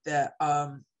think that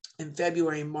in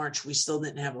February and March, we still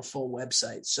didn't have a full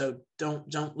website. So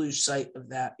don't lose sight of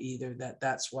that either,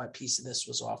 that's why a piece of this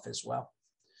was off as well.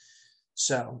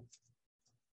 So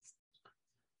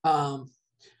all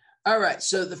right.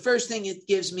 So the first thing it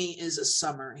gives me is a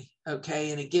summary.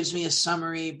 Okay. And it gives me a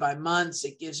summary by months.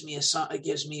 It gives me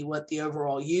what the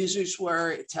overall users were.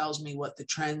 It tells me what the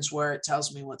trends were. It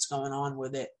tells me what's going on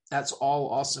with it. That's all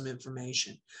awesome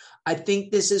information. I think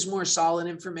this is more solid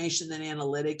information than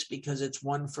analytics because it's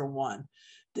one for one.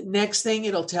 The next thing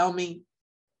it'll tell me,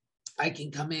 I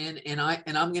can come in and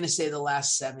I'm going to say the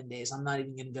last 7 days. I'm not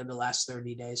even going to go to the last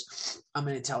 30 days. I'm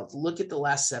going to tell it, look at the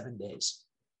last 7 days.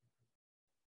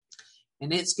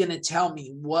 And it's going to tell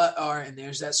me and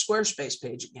there's that Squarespace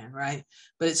page again, right?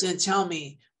 But it's going to tell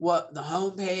me what the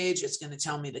home page, it's going to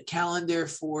tell me the calendar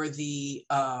for the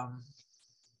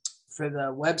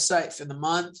website for the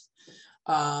month.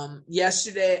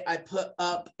 Yesterday I put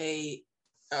up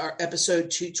our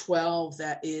episode 212.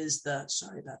 That is the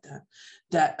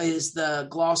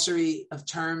glossary of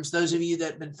terms. Those of you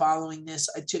that have been following this,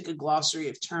 I took a glossary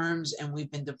of terms and we've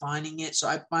been defining it. So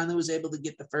I finally was able to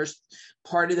get the first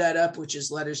part of that up, which is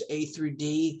letters A through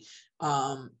D.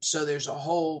 So there's a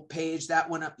whole page that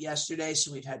went up yesterday.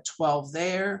 So we've had 12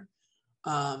 there.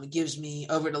 It gives me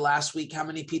over the last week how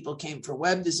many people came for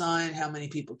web design, how many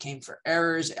people came for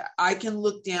errors. I can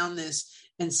look down this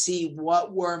and see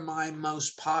what were my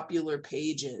most popular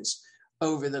pages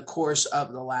over the course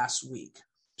of the last week.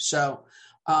 So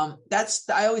I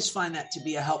always find that to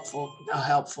be a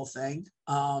helpful thing.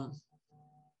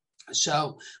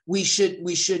 So we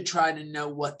should try to know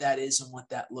what that is and what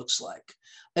that looks like.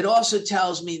 It also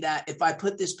tells me that if I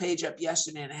put this page up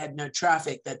yesterday and it had no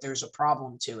traffic, that there's a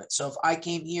problem to it. So if I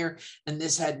came here and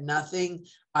this had nothing,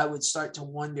 I would start to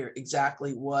wonder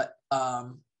exactly what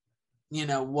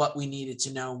we needed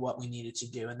to know, what we needed to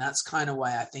do. And that's kind of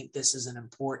why I think this is an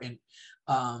important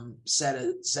set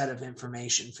of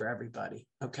information for everybody.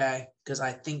 Okay. Because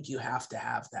I think you have to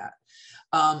have that.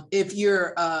 If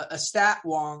you're a stat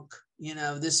wonk,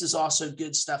 this is also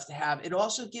good stuff to have. It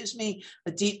also gives me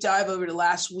a deep dive over the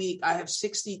last week. I have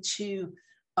 62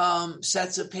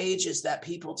 sets of pages that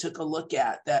people took a look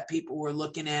at, that people were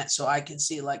looking at. So I can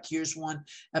see, like, here's one,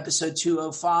 episode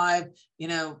 205,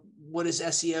 what is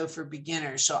SEO for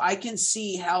beginners? So I can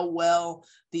see how well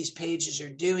these pages are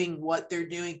doing, what they're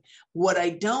doing. What I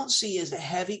don't see is a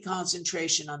heavy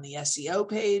concentration on the SEO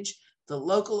page, the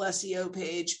local SEO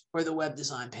page, or the web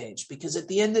design page, because at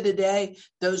the end of the day,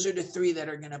 those are the three that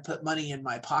are going to put money in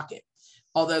my pocket.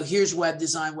 Although here's web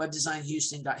design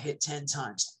Houston got hit 10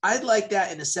 times. I'd like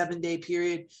that in a 7-day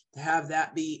period to have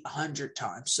that be 100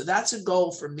 times. So that's a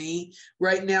goal for me.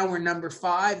 Right now we're number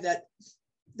 5.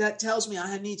 That tells me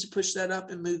I need to push that up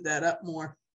and move that up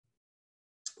more,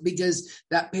 because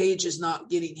that page is not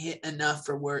getting hit enough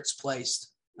for where it's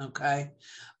placed. Okay.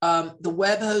 The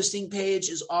web hosting page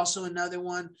is also another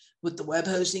one with the web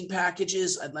hosting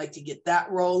packages. I'd like to get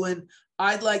that rolling.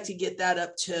 I'd like to get that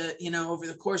up to, over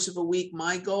the course of a week.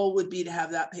 My goal would be to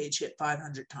have that page hit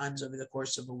 500 times over the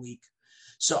course of a week.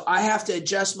 So I have to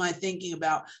adjust my thinking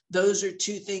about those are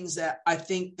two things that I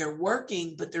think they're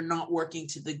working, but they're not working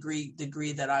to the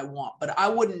degree that I want. But I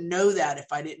wouldn't know that if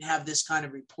I didn't have this kind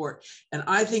of report. And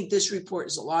I think this report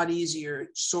is a lot easier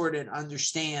sorted to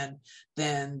understand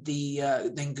than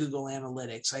Google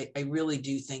Analytics. I really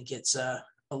do think it's a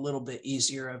little bit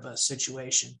easier of a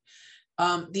situation.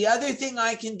 The other thing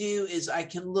I can do is I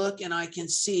can look and I can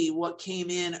see what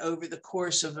came in over the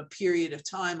course of a period of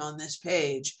time on this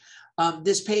page.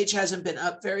 This page hasn't been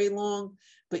up very long,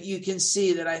 but you can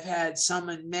see that I've had some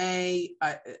in May.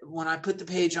 When I put the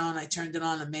page on, I turned it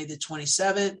on May the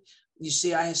 27th. You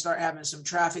see, I start having some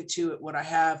traffic to it. What I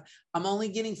have, I'm only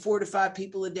getting 4 to 5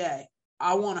 people a day.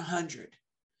 I want 100.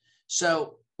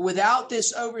 So without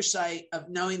this oversight of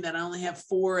knowing that I only have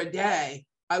 4 a day,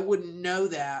 I wouldn't know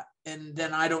that. And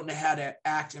then I don't know how to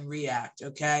act and react.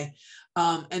 Okay.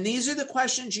 And these are the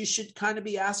questions you should kind of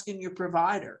be asking your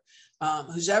provider.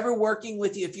 Who's ever working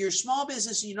with you. If you're a small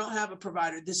business and you don't have a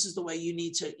provider, this is the way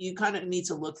you kind of need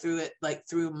to look through it, like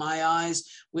through my eyes,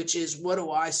 which is, what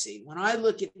do I see? When I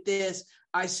look at this,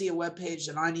 I see a web page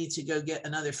that I need to go get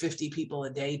another 50 people a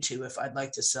day to if I'd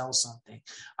like to sell something.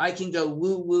 I can go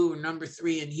woo number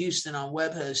 3 in Houston on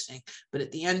web hosting, but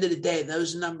at the end of the day,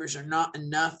 those numbers are not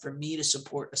enough for me to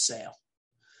support a sale.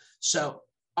 So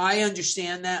I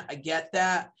understand that. I get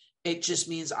that. It just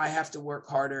means I have to work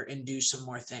harder and do some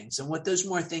more things. And what those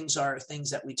more things are things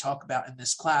that we talk about in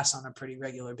this class on a pretty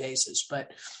regular basis.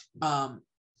 But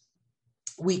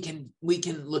we can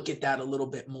look at that a little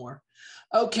bit more.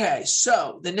 Okay,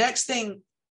 so the next thing,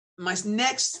 my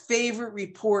next favorite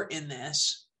report in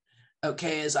this,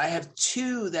 okay, is I have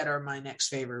 2 that are my next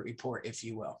favorite report, if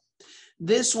you will.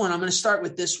 This one, I'm going to start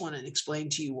with this one and explain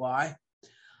to you why.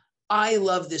 I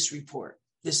love this report.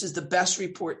 This is the best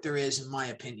report there is, in my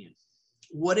opinion.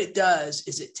 What it does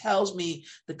is it tells me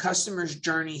the customer's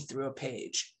journey through a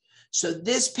page. So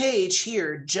this page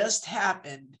here just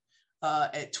happened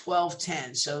at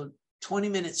 12:10, so 20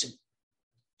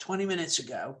 minutes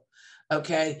ago.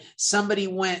 Okay, somebody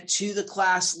went to the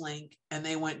class link and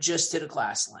they went just to the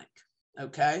class link.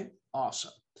 Okay,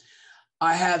 awesome.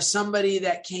 I have somebody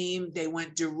that came, they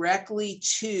went directly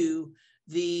to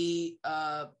the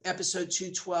episode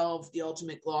 212, the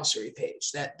ultimate glossary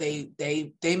page, that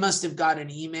they must have got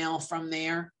an email from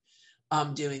there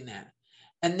doing that.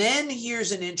 And then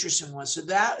here's an interesting one. So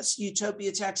that's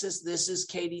Utopia, Texas. This is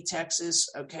Katy, Texas.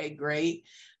 Okay, great.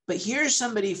 But here's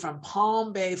somebody from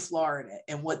Palm Bay, Florida,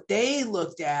 and what they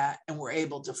looked at and were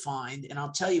able to find, and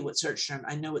I'll tell you what search term,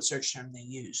 I know what search term they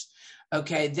used.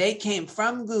 Okay, they came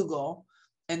from Google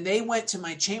and they went to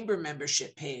my chamber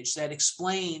membership page that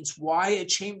explains why a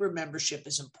chamber membership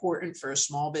is important for a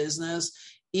small business,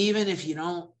 even if you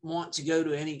don't want to go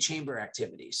to any chamber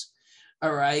activities.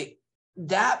 All right.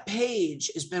 That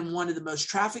page has been one of the most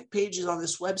trafficked pages on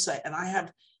this website. And I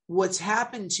have, what's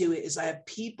happened to it is I have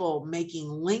people making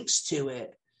links to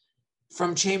it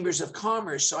from chambers of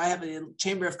commerce. So I have a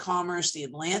chamber of commerce, the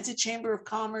Atlanta Chamber of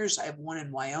Commerce. I have one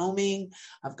in Wyoming.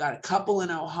 I've got a couple in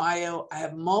Ohio. I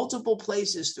have multiple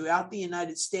places throughout the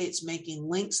United States making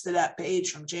links to that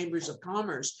page from chambers of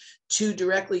commerce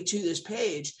directly to this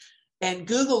page. And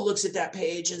Google looks at that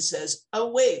page and says,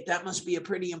 oh, wait, that must be a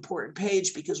pretty important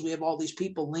page because we have all these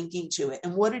people linking to it.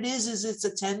 And what it is it's a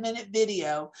 10-minute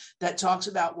video that talks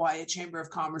about why a Chamber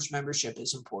of Commerce membership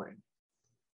is important.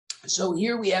 So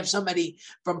here we have somebody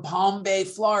from Palm Bay,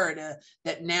 Florida,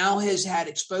 that now has had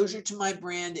exposure to my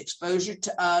brand, exposure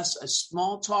to us, a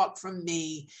small talk from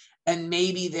me, and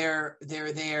maybe they're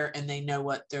there and they know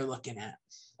what they're looking at.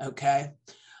 Okay.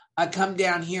 I come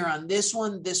down here on this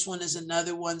one. This one is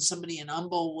another one. Somebody in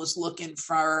Humble was looking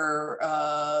for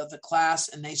the class,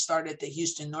 and they started the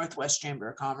Houston Northwest Chamber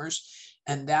of Commerce,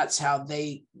 and that's how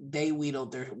they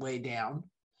wheedled their way down.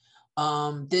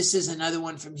 This is another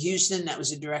one from Houston that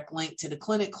was a direct link to the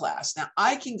clinic class. Now,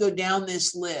 I can go down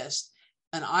this list,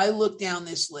 and I look down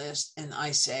this list, and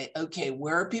I say, okay,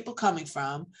 where are people coming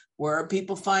from? Where are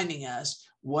people finding us?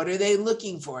 What are they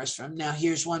looking for us from? Now,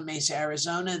 here's one, Mesa,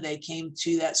 Arizona. They came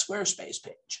to that Squarespace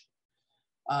page.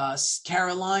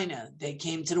 Carolina, they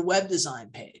came to the web design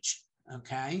page.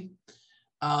 Okay.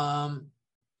 And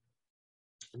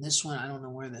this one, I don't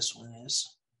know where this one is.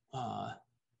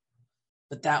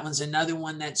 But that one's another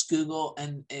one that's Google.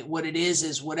 And what it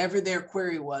is whatever their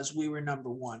query was, we were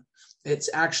number one. It's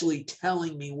actually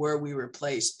telling me where we were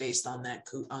placed based on that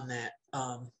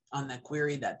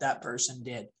query that person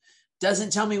did.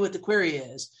 Doesn't tell me what the query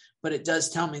is, but it does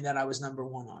tell me that I was number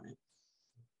one on it.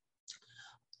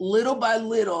 Little by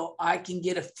little, I can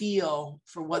get a feel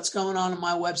for what's going on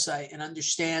my website and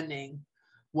understanding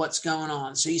what's going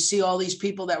on. So you see all these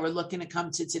people that were looking to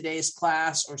come to today's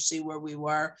class or see where we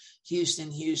were,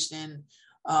 Houston.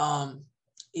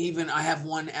 Even I have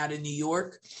one out of New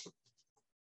York.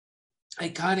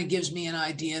 It kind of gives me an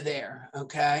idea there,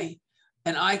 okay?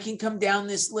 And I can come down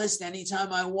this list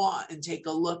anytime I want and take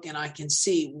a look, and I can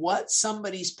see what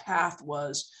somebody's path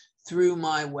was through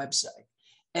my website.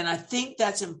 And I think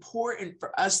that's important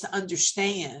for us to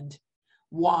understand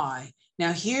why.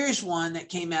 Now, here's one that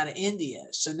came out of India.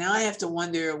 So now I have to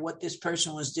wonder what this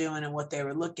person was doing and what they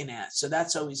were looking at. So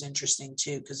that's always interesting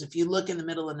too, because if you look in the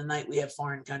middle of the night, we have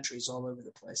foreign countries all over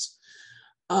the place.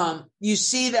 You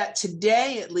see that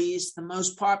today, at least, the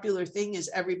most popular thing is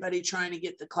everybody trying to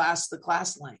get the class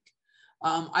link.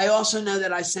 I also know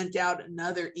that I sent out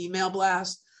another email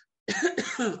blast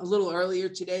a little earlier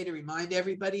today to remind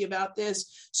everybody about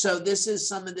this. So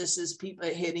some of this is people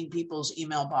hitting people's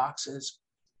email boxes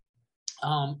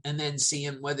and then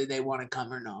seeing whether they want to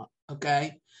come or not.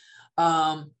 Okay.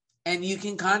 And you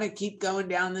can kind of keep going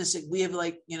down this. We have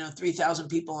 3,000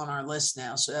 people on our list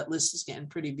now. So that list is getting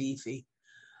pretty beefy.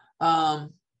 I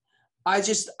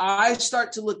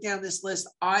start to look down this list.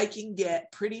 I can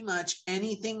get pretty much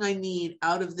anything I need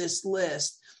out of this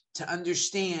list to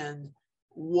understand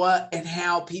what and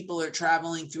how people are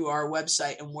traveling through our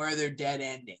website and where they're dead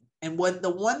ending. And the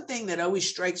one thing that always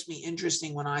strikes me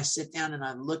interesting when I sit down and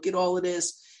I look at all of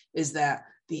this is that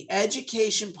the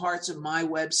education parts of my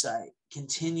website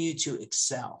continue to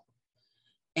excel.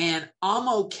 And I'm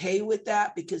okay with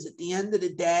that, because at the end of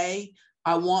the day,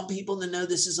 I want people to know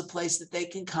this is a place that they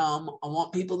can come. I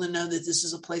want people to know that this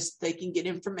is a place that they can get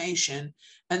information.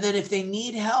 And then if they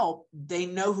need help, they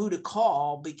know who to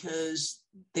call, because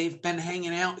they've been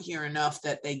hanging out here enough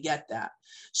that they get that.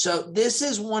 So this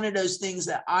is one of those things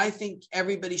that I think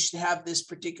everybody should have this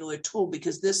particular tool,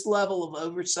 because this level of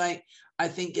oversight, I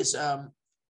think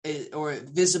or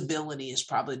visibility is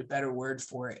probably the better word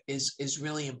for it, is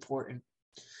really important.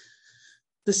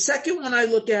 The second one I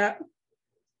look at,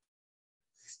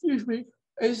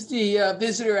 is the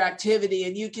visitor activity.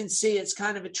 And you can see it's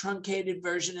kind of a truncated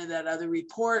version of that other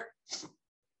report.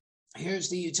 Here's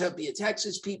the Utopia,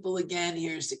 Texas people again.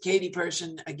 Here's the Katy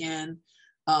person again,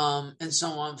 and so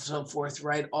on and so forth,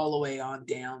 right all the way on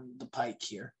down the pike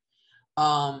here.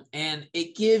 And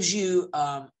it gives you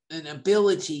an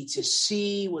ability to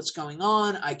see what's going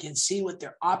on. I can see what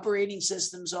their operating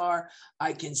systems are.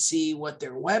 I can see what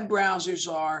their web browsers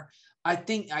are. I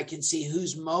think I can see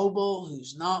who's mobile,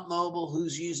 who's not mobile,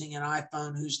 who's using an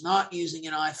iPhone, who's not using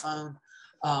an iPhone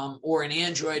or an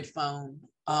Android phone.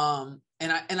 And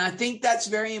I think that's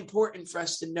very important for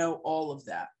us to know all of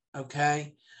that.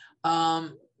 Okay.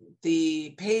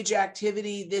 The page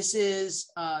activity, this is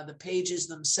the pages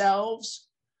themselves.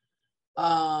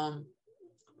 Usually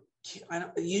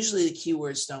the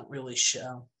keywords don't really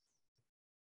show.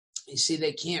 You see,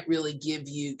 they can't really give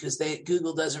you, because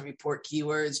Google doesn't report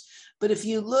keywords. But if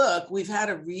you look, we've had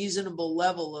a reasonable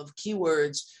level of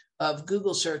keywords of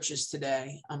Google searches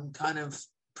today. I'm kind of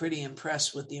pretty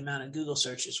impressed with the amount of Google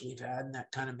searches we've had, and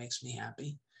that kind of makes me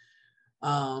happy.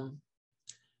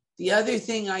 The other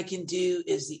thing I can do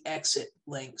is the exit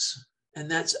links. And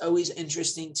that's always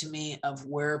interesting to me, of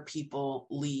where people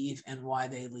leave and why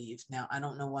they leave. Now, I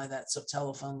don't know why that's a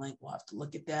telephone link. We'll have to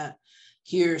look at that.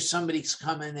 Here, somebody's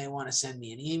coming. They want to send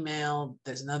me an email.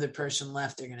 There's another person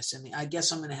left. They're going to send me. I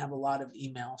guess I'm going to have a lot of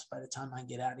emails by the time I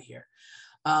get out of here.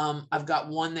 I've got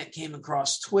one that came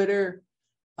across Twitter,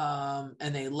 and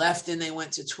they left and they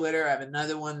went to Twitter. I have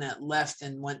another one that left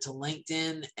and went to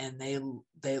LinkedIn, and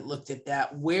they looked at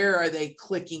that. Where are they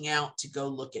clicking out to go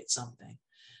look at something?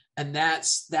 And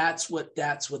that's what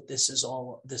this is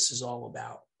all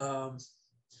about.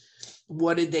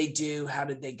 What did they do? How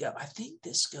did they go? I think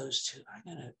this goes to, I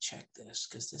gotta check this,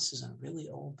 because this is a really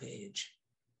old page.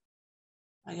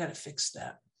 I gotta fix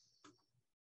that.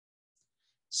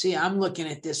 See, I'm looking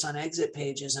at this on exit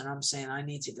pages and I'm saying I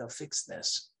need to go fix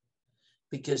this,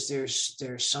 because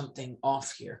there's something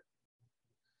off here.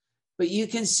 But you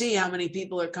can see how many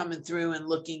people are coming through and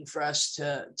looking for us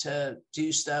to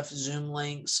do stuff, Zoom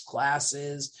links,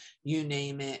 classes, you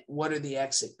name it. What are the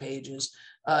exit pages?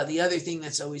 The other thing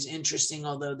that's always interesting,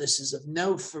 although this is of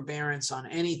no forbearance on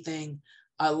anything,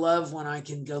 I love when I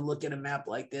can go look at a map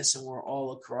like this and we're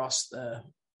all across the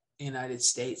United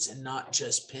States and not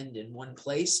just pinned in one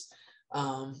place.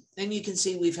 And you can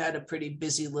see we've had a pretty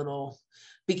busy little,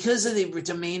 because of the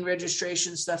domain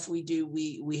registration stuff we do,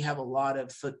 we have a lot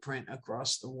of footprint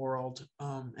across the world.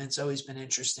 And it's always been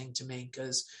interesting to me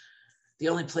because the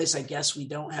only place I guess we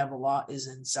don't have a lot is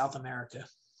in South America.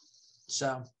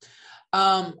 So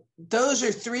those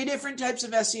are 3 different types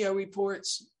of SEO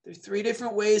reports. There are 3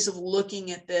 different ways of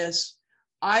looking at this.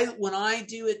 When I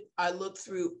do it, I look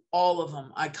through all of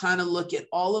them. I kind of look at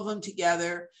all of them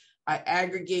together. I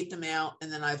aggregate them out,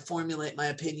 and then I formulate my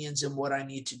opinions and what I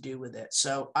need to do with it.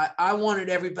 So I wanted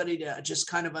everybody to just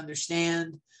kind of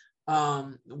understand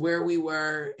where we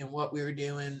were and what we were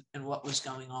doing and what was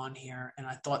going on here. And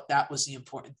I thought that was the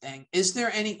important thing. Is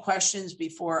there any questions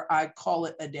before I call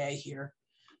it a day here?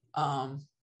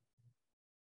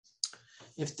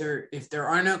 If there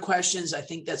are no questions, I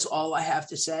think that's all I have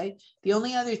to say. The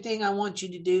only other thing I want you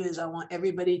to do is I want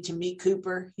everybody to meet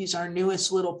Cooper. He's our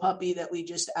newest little puppy that we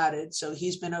just added. So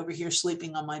he's been over here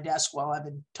sleeping on my desk while I've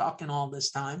been talking all this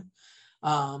time.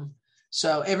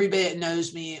 So everybody that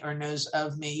knows me or knows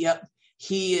of me, yep,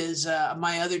 he is,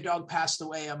 my other dog passed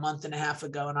away a month and a half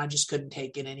ago and I just couldn't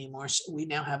take it anymore. So we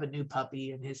now have a new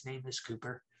puppy and his name is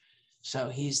Cooper. So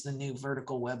he's the new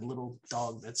vertical web little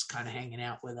dog that's kind of hanging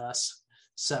out with us.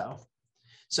 So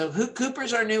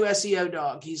Cooper's our new SEO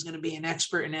dog. He's going to be an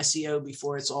expert in SEO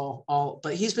before it's all,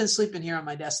 but he's been sleeping here on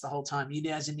my desk the whole time. You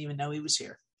guys didn't even know he was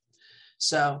here.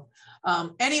 So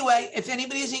anyway, if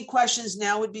anybody has any questions,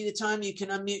 now would be the time. You can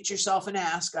unmute yourself and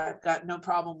ask. I've got no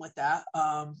problem with that.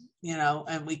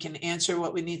 And we can answer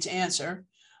what we need to answer.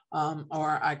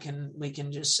 Or we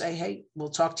can just say, hey, we'll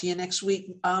talk to you next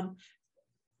week.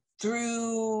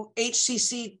 Through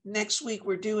HCC next week,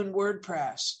 we're doing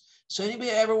WordPress. So anybody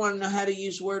ever want to know how to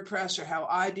use WordPress or how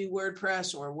I do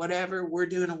WordPress or whatever, we're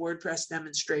doing a WordPress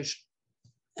demonstration.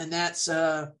 And that's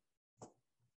 6:00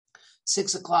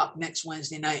 next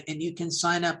Wednesday night. And you can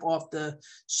sign up off the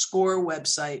SCORE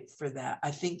website for that.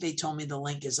 I think they told me the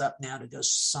link is up now to go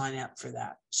sign up for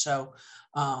that. So,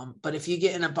 but if you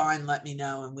get in a bind, let me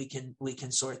know and we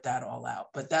can sort that all out.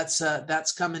 But that's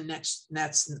coming next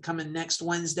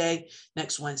Wednesday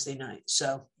night.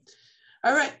 So,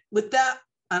 all right, with that,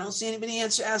 I don't see anybody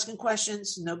asking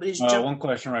questions. Nobody's jumping. One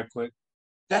question right quick.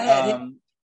 Go ahead.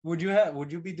 Would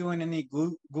you be doing any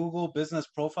Google business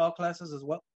profile classes as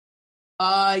well?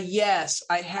 Yes,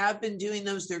 I have been doing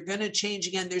those. They're going to change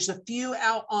again. There's a few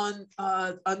out on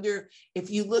if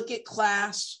you look at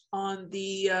class on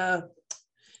the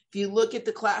if you look at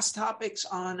the class topics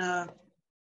on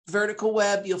Vertical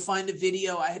Web, you'll find a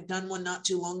video. I had done one not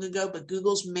too long ago, but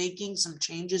Google's making some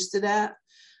changes to that.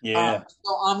 Yeah.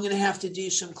 So I'm going to have to do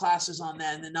some classes on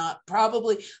that and then not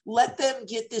probably let them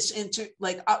get this into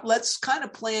let's kind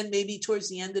of plan maybe towards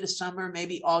the end of the summer,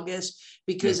 maybe August,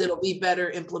 because it'll be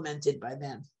better implemented by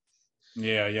then.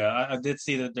 Yeah. I did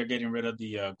see that they're getting rid of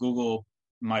the Google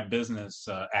My Business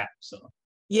app. So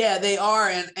yeah, they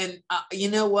are. And you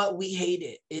know what? We hate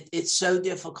it. It's so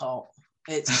difficult.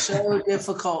 It's so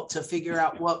difficult to figure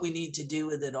out what we need to do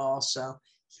with it all. So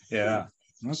yeah.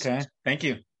 Okay. Thank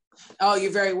you. Oh,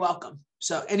 you're very welcome.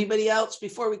 So anybody else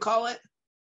before we call it?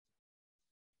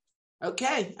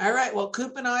 Okay. All right. Well,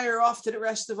 Coop and I are off to the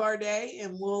rest of our day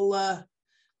and we'll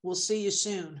see you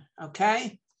soon.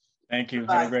 Okay. Thank you.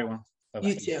 Bye. Have a great one. Bye-bye.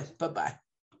 You too. Bye-bye.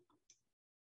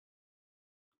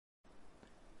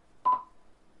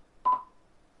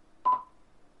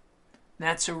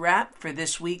 That's a wrap for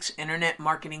this week's Internet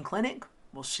Marketing Clinic.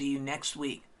 We'll see you next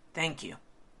week. Thank you.